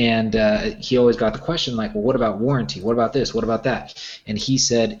 And he always got the question like, well, what about warranty? What about this? What about that? And he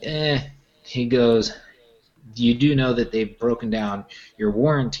said, he goes, you do know that they've broken down your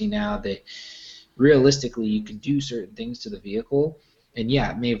warranty now, that realistically you can do certain things to the vehicle, and yeah,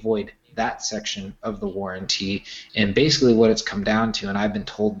 it may void that section of the warranty. And basically what it's come down to, and I've been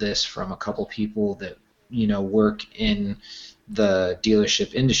told this from a couple people that work in the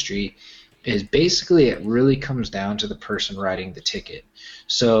dealership industry, is basically it really comes down to the person writing the ticket.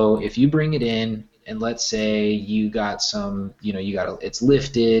 So if you bring it in and let's say you got some, it's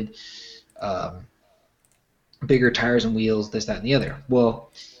lifted, bigger tires and wheels, this, that, and the other.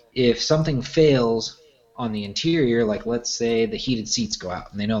 Well, if something fails on the interior, like let's say the heated seats go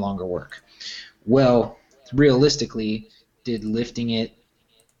out and they no longer work, well, realistically, did lifting it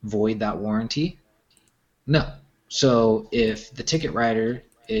void that warranty? No. So if the ticket writer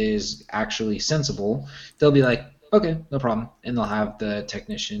is actually sensible, they'll be like, okay, no problem, and they'll have the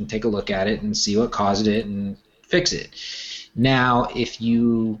technician take a look at it and see what caused it and fix it. Now, if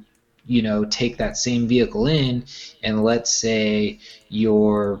you take that same vehicle in and let's say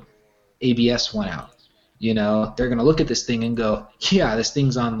your ABS went out, they're going to look at this thing and go, yeah, this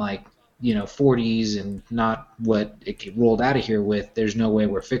thing's on like 40s and not what it rolled out of here with. There's no way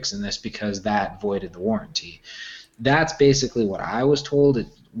we're fixing this because that voided the warranty. That's basically what I was told. It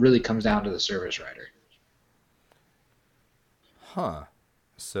really comes down to the service writer. Huh.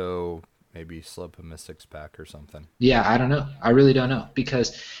 So maybe slip him a 6-pack or something. Yeah, I don't know. I really don't know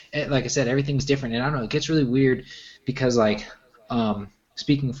because, like I said, everything's different. And I don't know, it gets really weird because, like,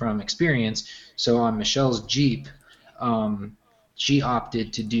 speaking from experience, so on Michelle's Jeep, she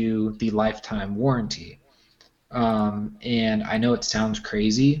opted to do the lifetime warranty. And I know it sounds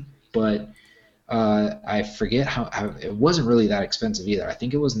crazy, but I forget how it wasn't really that expensive either. I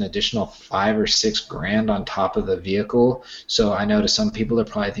think it was an additional $5 or $6 grand on top of the vehicle. So I know to some people they're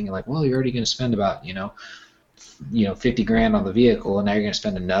probably thinking like, well, you're already going to spend about 50 grand on the vehicle, and now you're going to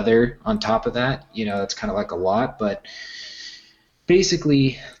spend another on top of that. It's kind of like a lot, but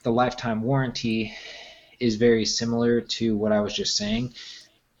basically the lifetime warranty is very similar to what I was just saying.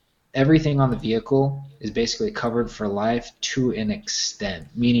 Everything on the vehicle is basically covered for life to an extent,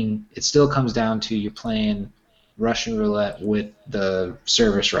 meaning it still comes down to you're playing Russian roulette with the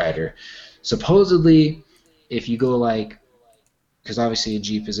service writer. Supposedly, if you go because obviously a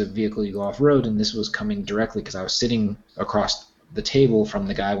Jeep is a vehicle you go off-road, and this was coming directly because I was sitting across the table from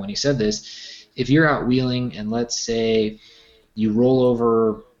the guy when he said this. If you're out wheeling and let's say you roll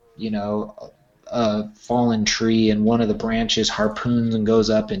over, a fallen tree and one of the branches harpoons and goes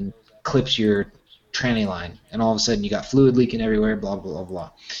up and clips your tranny line, and all of a sudden you got fluid leaking everywhere, blah, blah, blah,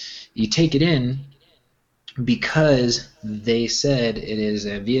 blah. You take it in because they said it is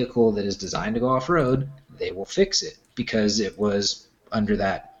a vehicle that is designed to go off-road, they will fix it because it was under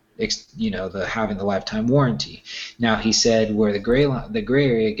that, the having the lifetime warranty. Now he said where the gray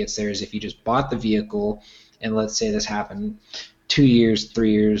area gets there is if you just bought the vehicle and let's say this happened 2 years,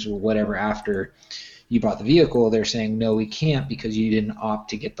 3 years, or whatever after you bought the vehicle, they're saying, no, we can't because you didn't opt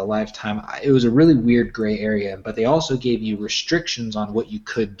to get the lifetime. It was a really weird gray area, but they also gave you restrictions on what you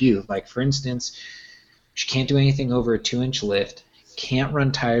could do. Like, for instance, you can't do anything over a 2-inch lift, can't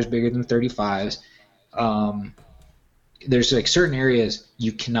run tires bigger than 35s, there's like certain areas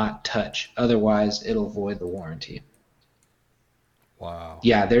you cannot touch, otherwise it'll void the warranty. Wow.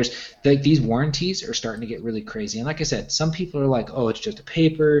 Yeah, there's like these warranties are starting to get really crazy. And like I said, some people are like, oh, it's just a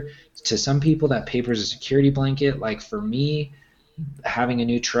paper. To some people, that paper is a security blanket. Like for me, having a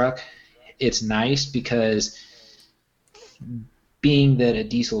new truck, it's nice because being that a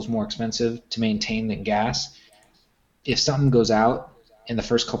diesel is more expensive to maintain than gas, if something goes out in the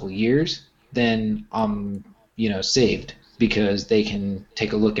first couple of years, then I'm, saved because they can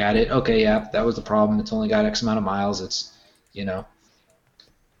take a look at it. Okay, yeah, that was the problem. It's only got X amount of miles. It's, you know,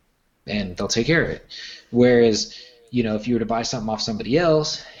 and they'll take care of it. Whereas, if you were to buy something off somebody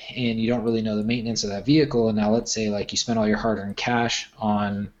else and you don't really know the maintenance of that vehicle, and now let's say like you spent all your hard-earned cash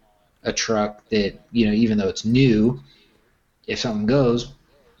on a truck that, even though it's new, if something goes,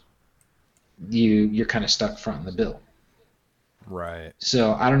 you're kind of stuck fronting the bill. Right.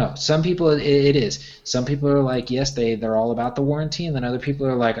 So I don't know. Some people it is. Some people are like, yes, they're all about the warranty, and then other people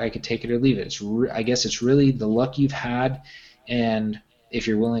are like, I could take it or leave it. I guess it's really the luck you've had, and if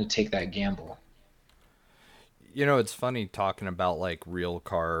you're willing to take that gamble. It's funny talking about like real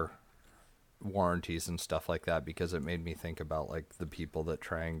car warranties and stuff like that, because it made me think about like the people that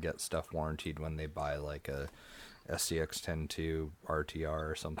try and get stuff warranted when they buy like a SCX 10.2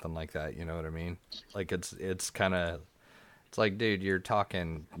 RTR or something like that. You know what I mean? Like it's kind of, it's like, dude, you're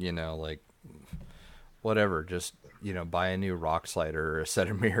talking, like whatever, just, buy a new rock slider or a set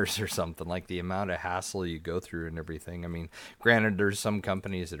of mirrors or something. Like the amount of hassle you go through and everything. I mean, granted, there's some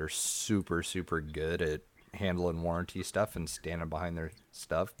companies that are super, super good at handling warranty stuff and standing behind their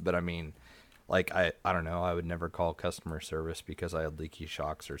stuff. But I mean, like, I don't know, I would never call customer service because I had leaky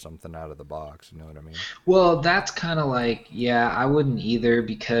shocks or something out of the box. You know what I mean? Well, that's kind of like, yeah, I wouldn't either,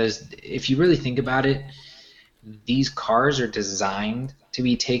 because if you really think about it, these cars are designed to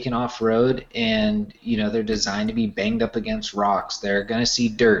be taken off road, and they're designed to be banged up against rocks. They're going to see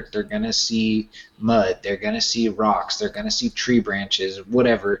dirt, they're going to see mud, they're going to see rocks, they're going to see tree branches,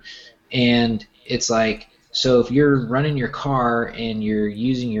 whatever. And it's like, so if you're running your car and you're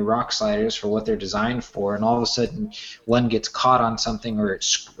using your rock sliders for what they're designed for, and all of a sudden one gets caught on something, or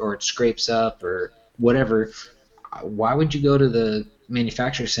it scrapes up or whatever, why would you go to the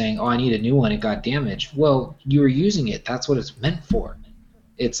manufacturer saying, oh, I need a new one, it got damaged? Well, you were using it. That's what it's meant for.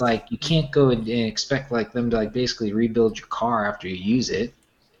 It's like you can't go and expect like them to like basically rebuild your car after you use it.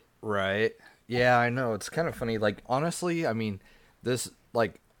 Right. Yeah, I know. It's kind of funny. Like, honestly, I mean, this,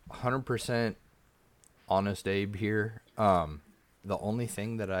 like, 100% honest Abe here. The only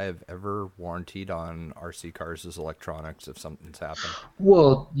thing that I have ever warranted on RC cars is electronics if something's happened.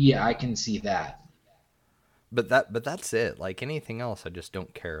 Well, yeah, I can see that. But that's it. Like anything else, I just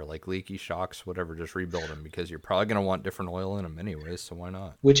don't care. Like leaky shocks, whatever, just rebuild them, because you're probably gonna want different oil in them anyways. So why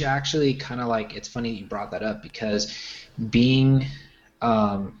not? Which actually kind of like, it's funny you brought that up, because being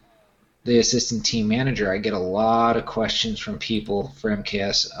the assistant team manager, I get a lot of questions from people for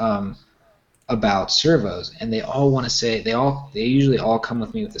MKS about servos, and they all want to say, they usually all come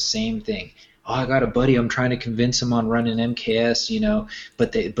with me with the same thing. Oh, I got a buddy, I'm trying to convince him on running MKS,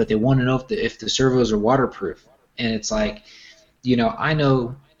 but they want to know if the servos are waterproof. And it's like, I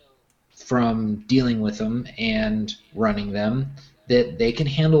know from dealing with them and running them that they can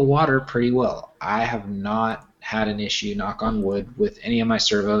handle water pretty well. I have not had an issue, knock on wood, with any of my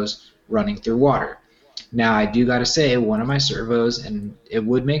servos running through water. Now, I do got to say, one of my servos, and it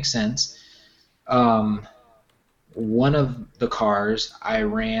would make sense, one of the cars I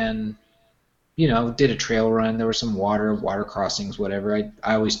ran, did a trail run. There was some water crossings, whatever.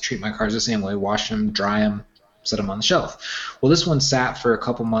 I always treat my cars the same way: wash them, dry them, set them on the shelf. Well, this one sat for a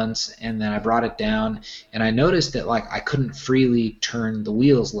couple months, and then I brought it down, and I noticed that like I couldn't freely turn the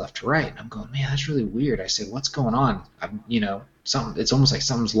wheels left to right. And I'm going, man, that's really weird. I said, what's going on? It's almost like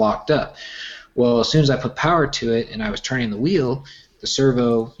something's locked up. Well, as soon as I put power to it and I was turning the wheel, the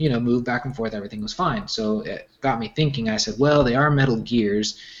servo, moved back and forth. Everything was fine. So it got me thinking. I said, well, they are metal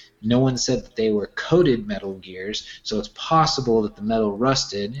gears. No one said that they were coated metal gears, so it's possible that the metal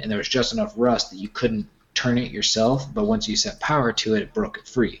rusted, and there was just enough rust that you couldn't turn it yourself, but once you set power to it, it broke it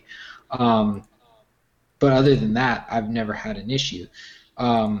free. But other than that, I've never had an issue.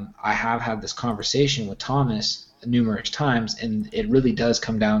 I have had this conversation with Thomas numerous times, and it really does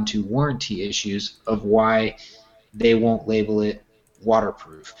come down to warranty issues of why they won't label it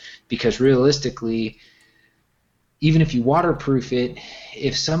waterproof. Because realistically, even if you waterproof it,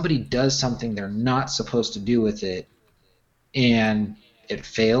 if somebody does something they're not supposed to do with it and it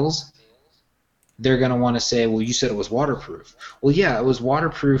fails, they're going to want to say, well, you said it was waterproof. Well, yeah, it was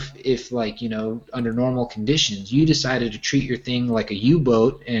waterproof if, like, under normal conditions. You decided to treat your thing like a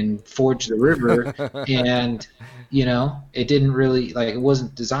U-boat and forge the river, and, it didn't really, like, it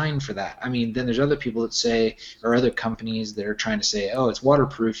wasn't designed for that. I mean, then there's other people that say, or other companies that are trying to say, oh, it's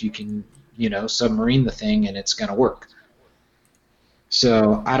waterproof, you can, submarine the thing and it's going to work.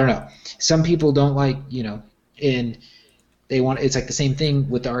 So, I don't know. Some people don't like, and it's like the same thing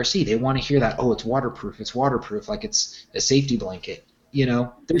with the RC. They want to hear that, oh, it's waterproof, like it's a safety blanket.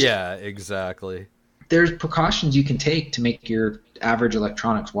 Yeah, exactly. There's precautions you can take to make your average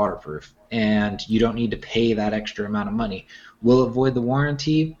electronics waterproof, and you don't need to pay that extra amount of money. Will it void the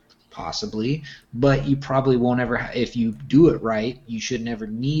warranty? Possibly, but you probably won't ever. If you do it right, you should never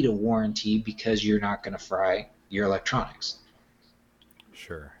need a warranty because you're not going to fry your electronics.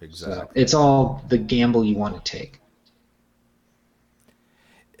 Sure, exactly. So it's all the gamble you want to take.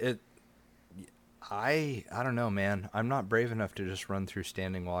 I don't know, man. I'm not brave enough to just run through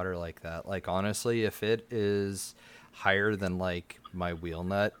standing water like that. Like, honestly, if it is higher than, like, my wheel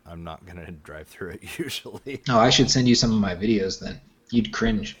nut, I'm not going to drive through it usually. Oh, I should send you some of my videos then. You'd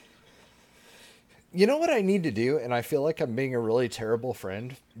cringe. You know what I need to do? And I feel like I'm being a really terrible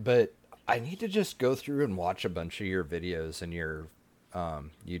friend, but I need to just go through and watch a bunch of your videos and your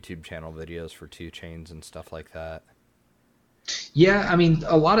YouTube channel videos for 2 Chains and stuff like that. Yeah, I mean,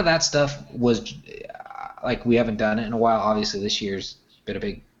 a lot of that stuff was, like, we haven't done it in a while. Obviously, this year's been a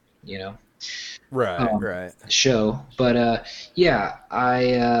big, right. show. But, yeah,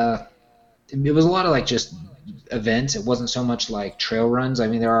 it was a lot of, like, just events. It wasn't so much like trail runs. I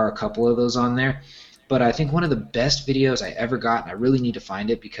mean, there are a couple of those on there. But I think one of the best videos I ever got, and I really need to find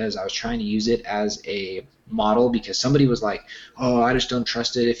it because I was trying to use it as a model because somebody was like, oh, I just don't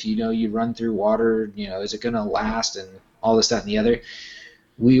trust it if, you run through water, is it going to last and all this, that, and the other.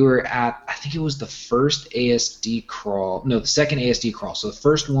 We were at, I think it was the first ASD crawl, no, the second ASD crawl. So the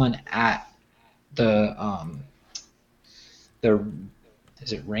first one at the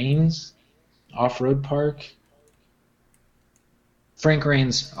is it Rains Off-Road Park? Frank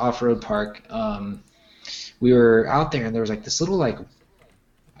Rains Off-Road Park. We were out there and there was like this little, like,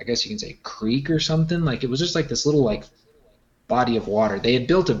 I guess you can say creek or something. Like, it was just like this little, like, body of water. They had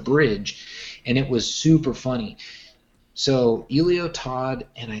built a bridge and it was super funny. So Elio, Todd,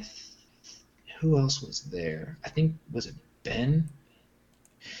 and who else was there? I think, was it Ben?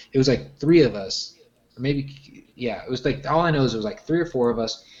 It was like 3 of us, or maybe, yeah. It was like, all I know is it was like 3 or 4 of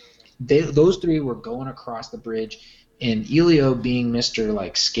us. Those 3 were going across the bridge, and Elio, being Mr.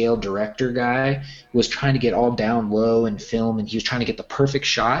 like scale director guy, was trying to get all down low and film, and he was trying to get the perfect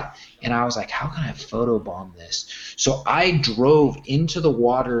shot. And I was like, how can I photobomb this? So I drove into the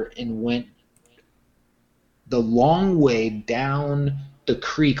water and went the long way down the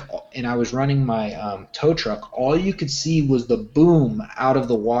creek, and I was running my tow truck. All you could see was the boom out of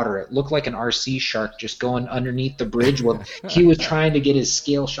the water. It looked like an RC shark just going underneath the bridge while he was trying to get his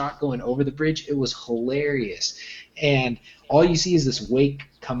scale shot going over the bridge. It was hilarious. And all you see is this wake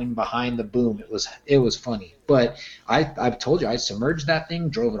coming behind the boom. It was funny. But I've told you, I submerged that thing,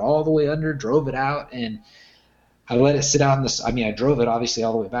 drove it all the way under, drove it out, and I let it sit out in the. I mean, I drove it obviously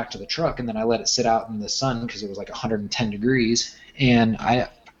all the way back to the truck, and then I let it sit out in the sun because it was like 110 degrees, and I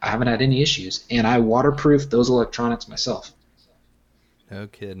haven't had any issues. And I waterproofed those electronics myself. No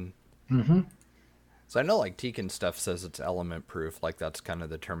kidding. Mm-hmm. So I know, like, Tekin stuff says it's element proof, like that's kind of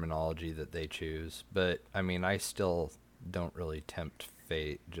the terminology that they choose. But I mean, I still don't really tempt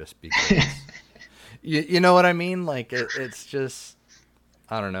fate just because. you know what I mean? Like, it's just,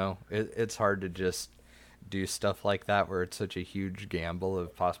 I don't know. It's hard to just do stuff like that where it's such a huge gamble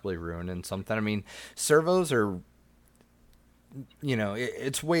of possibly ruining something. I mean, servos are,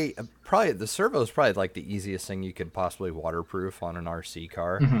 it's probably the servo is probably like the easiest thing you could possibly waterproof on an RC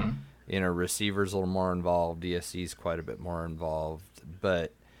car. Mm-hmm. Receiver's a little more involved, DSC's quite a bit more involved,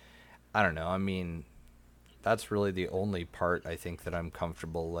 but I don't know. I mean, that's really the only part I think that I'm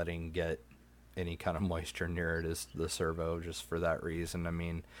comfortable letting get any kind of moisture near it is the servo, just for that reason. I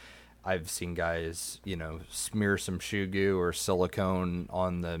mean, I've seen guys, smear some shoe goo or silicone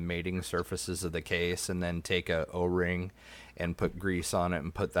on the mating surfaces of the case and then take a O-ring and put grease on it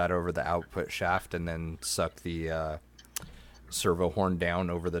and put that over the output shaft and then suck the servo horn down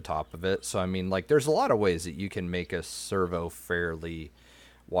over the top of it. So, I mean, like, there's a lot of ways that you can make a servo fairly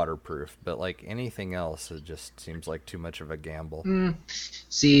waterproof, but like anything else, it just seems like too much of a gamble.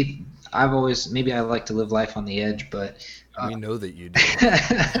 See, maybe I like to live life on the edge, but we know that you do.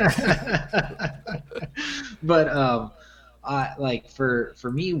 But Like for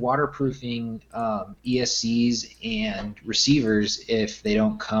me, waterproofing ESCs and receivers, if they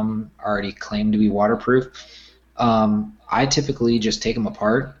don't come already claimed to be waterproof, I typically just take them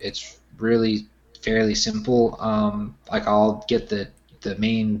apart. It's really fairly simple. Like I'll get the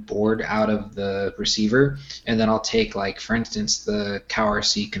main board out of the receiver, and then I'll take, like, for instance, the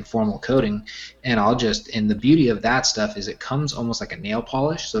CowRC conformal coating, and and the beauty of that stuff is it comes almost like a nail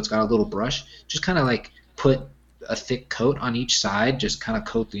polish, so it's got a little brush. Just kind of like put a thick coat on each side, just kind of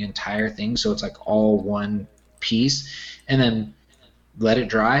coat the entire thing so it's like all one piece, and then let it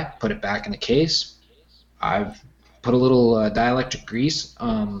dry, put it back in the case. I've put a little dielectric grease.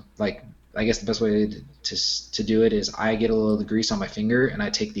 Like, I guess the best way to do it is I get a little of the grease on my finger, and I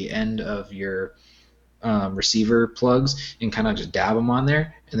take the end of your receiver plugs and kind of just dab them on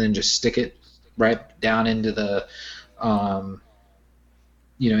there, and then just stick it right down into the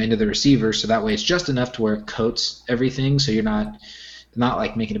into the receiver, so that way it's just enough to where it coats everything, so you're not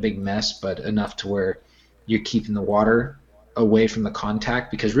like making a big mess, but enough to where you're keeping the water away from the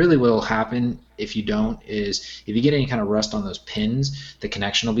contact. Because really what will happen if you don't is if you get any kind of rust on those pins, the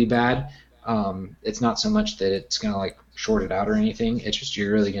connection will be bad. It's not so much that it's going to like short it out or anything, it's just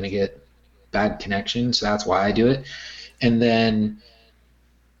you're really going to get bad connection, so that's why I do it. And then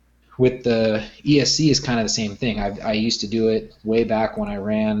with the ESC is kind of the same thing. I used to do it way back when I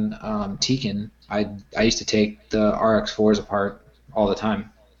ran Tekin. I used to take the RX4s apart all the time,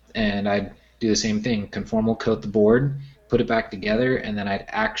 and I'd do the same thing. Conformal coat the board, put it back together, and then I'd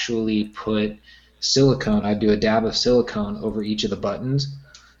actually put silicone. I'd do a dab of silicone over each of the buttons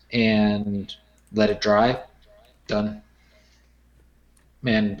and let it dry. Done.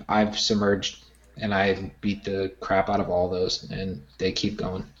 Man, I've submerged and I beat the crap out of all those, and they keep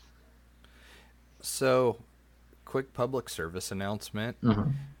going. So, quick public service announcement.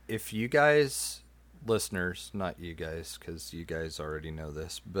 Mm-hmm. If you guys, listeners, not you guys, because you guys already know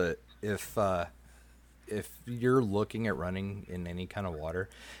this, but if you're looking at running in any kind of water,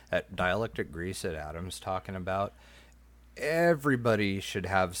 that dielectric grease that Adam's talking about, everybody should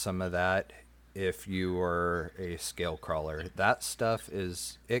have some of that. If you are a scale crawler, that stuff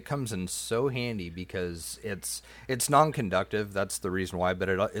it comes in so handy because it's non-conductive. That's the reason why, but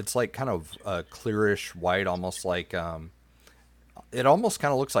it's like kind of a clearish white, almost like it almost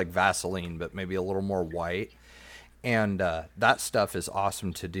kind of looks like Vaseline, but maybe a little more white. And that stuff is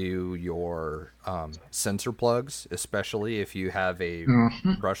awesome to do your sensor plugs, especially if you have a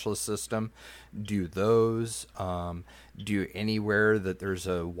brushless system. Do those. Do anywhere that there's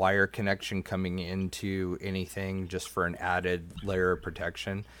a wire connection coming into anything, just for an added layer of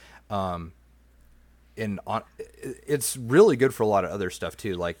protection. It's really good for a lot of other stuff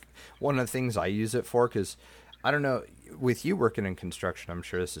too. Like, one of the things I use it for, because I don't know, with you working in construction, I'm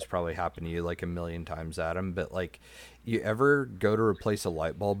sure this has probably happened to you like a million times, Adam, but like, you ever go to replace a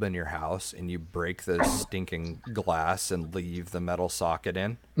light bulb in your house and you break the stinking glass and leave the metal socket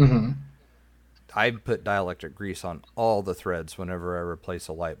in? Mm-hmm. I put dielectric grease on all the threads whenever I replace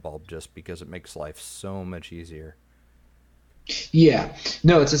a light bulb, just because it makes life so much easier. Yeah,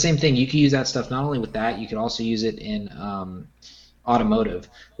 no, it's the same thing. You can use that stuff not only with that, you could also use it in automotive,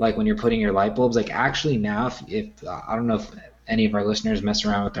 like when you're putting your light bulbs. Like, actually now, if I don't know if any of our listeners mess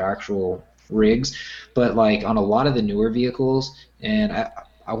around with their actual rigs, but like on a lot of the newer vehicles, and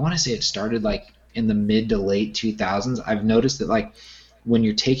I want to say it started like in the mid to late 2000s, I've noticed that, like, when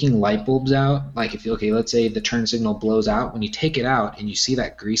you're taking light bulbs out, like let's say the turn signal blows out, when you take it out and you see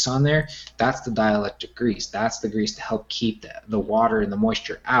that grease on there, that's the dielectric grease. That's the grease to help keep the water and the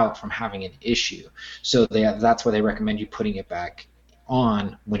moisture out from having an issue. So that's why they recommend you putting it back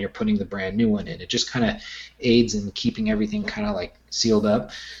on when you're putting the brand new one in. It just kind of aids in keeping everything kind of like sealed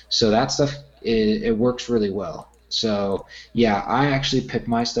up. So that stuff, it works really well. So yeah, I actually pick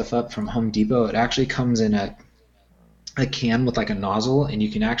my stuff up from Home Depot. It actually comes in a can with like a nozzle, and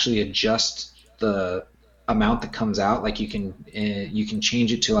you can actually adjust the amount that comes out. Like, you can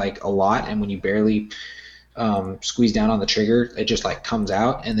change it to like a lot, and when you barely squeeze down on the trigger, it just like comes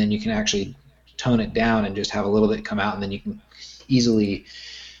out, and then you can actually tone it down and just have a little bit come out, and then you can easily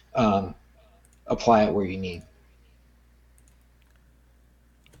apply it where you need.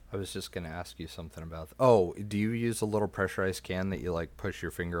 I was just going to ask you something about oh, do you use a little pressurized can that you like push your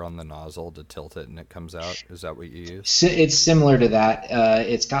finger on the nozzle to tilt it and it comes out? Is that what you use? It's similar to that.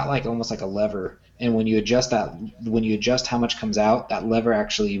 It's got like almost like a lever, and when you adjust how much comes out, that lever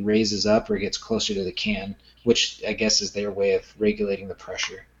actually raises up or gets closer to the can, which I guess is their way of regulating the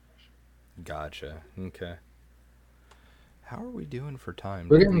pressure. Gotcha. Okay. How are we doing for time?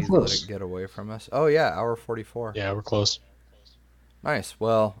 We're Did getting we close. let it get away from us? Oh yeah, hour 44. Yeah, we're close. Nice.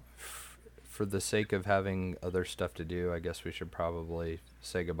 Well, for the sake of having other stuff to do, I guess we should probably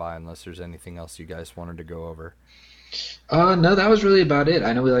say goodbye unless there's anything else you guys wanted to go over. No, that was really about it.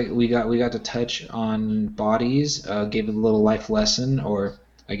 I know we got to touch on bodies, gave a little life lesson, or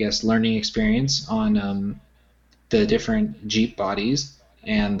I guess learning experience on the different Jeep bodies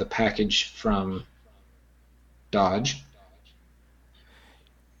and the package from Dodge.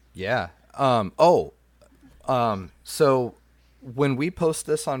 Yeah. So when we post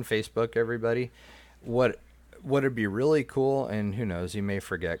this on Facebook, everybody, what would be really cool, and who knows, you may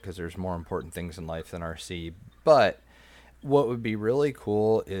forget because there's more important things in life than RC, but what would be really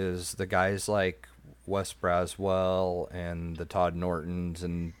cool is the guys like Wes Braswell and the Todd Nortons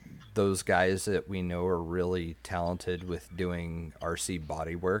and those guys that we know are really talented with doing RC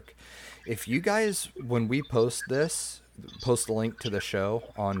body work. If you guys, when we post this, post a link to the show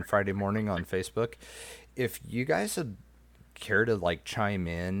on Friday morning on Facebook, if you guys would care to like chime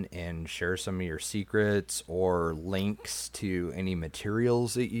in and share some of your secrets or links to any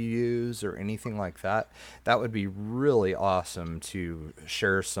materials that you use or anything like that, that would be really awesome to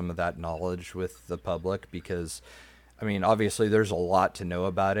share some of that knowledge with the public, because I mean, obviously there's a lot to know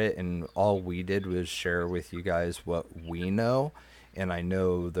about it, and all we did was share with you guys what we know, and I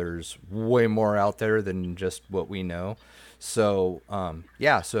know there's way more out there than just what we know. So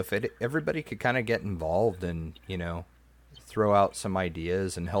yeah, so if everybody could kind of get involved and, you know, throw out some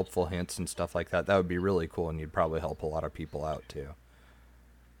ideas and helpful hints and stuff like that, that would be really cool, and you'd probably help a lot of people out too.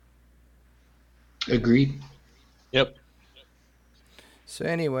 Agreed. Yep. So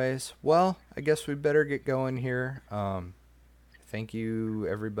anyways, well, I guess we better get going here. Thank you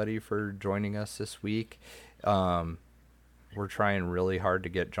everybody for joining us this week. We're trying really hard to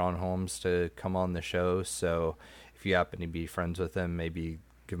get John Holmes to come on the show, so if you happen to be friends with him, maybe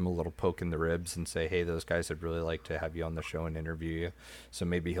give him a little poke in the ribs and say, hey, those guys would really like to have you on the show and interview you. So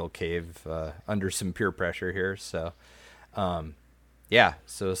maybe he'll cave under some peer pressure here. So yeah,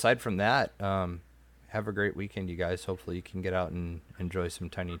 so aside from that, have a great weekend, you guys. Hopefully you can get out and enjoy some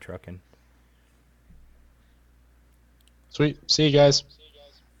tiny trucking. Sweet. See you guys.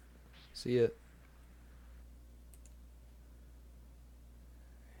 See ya.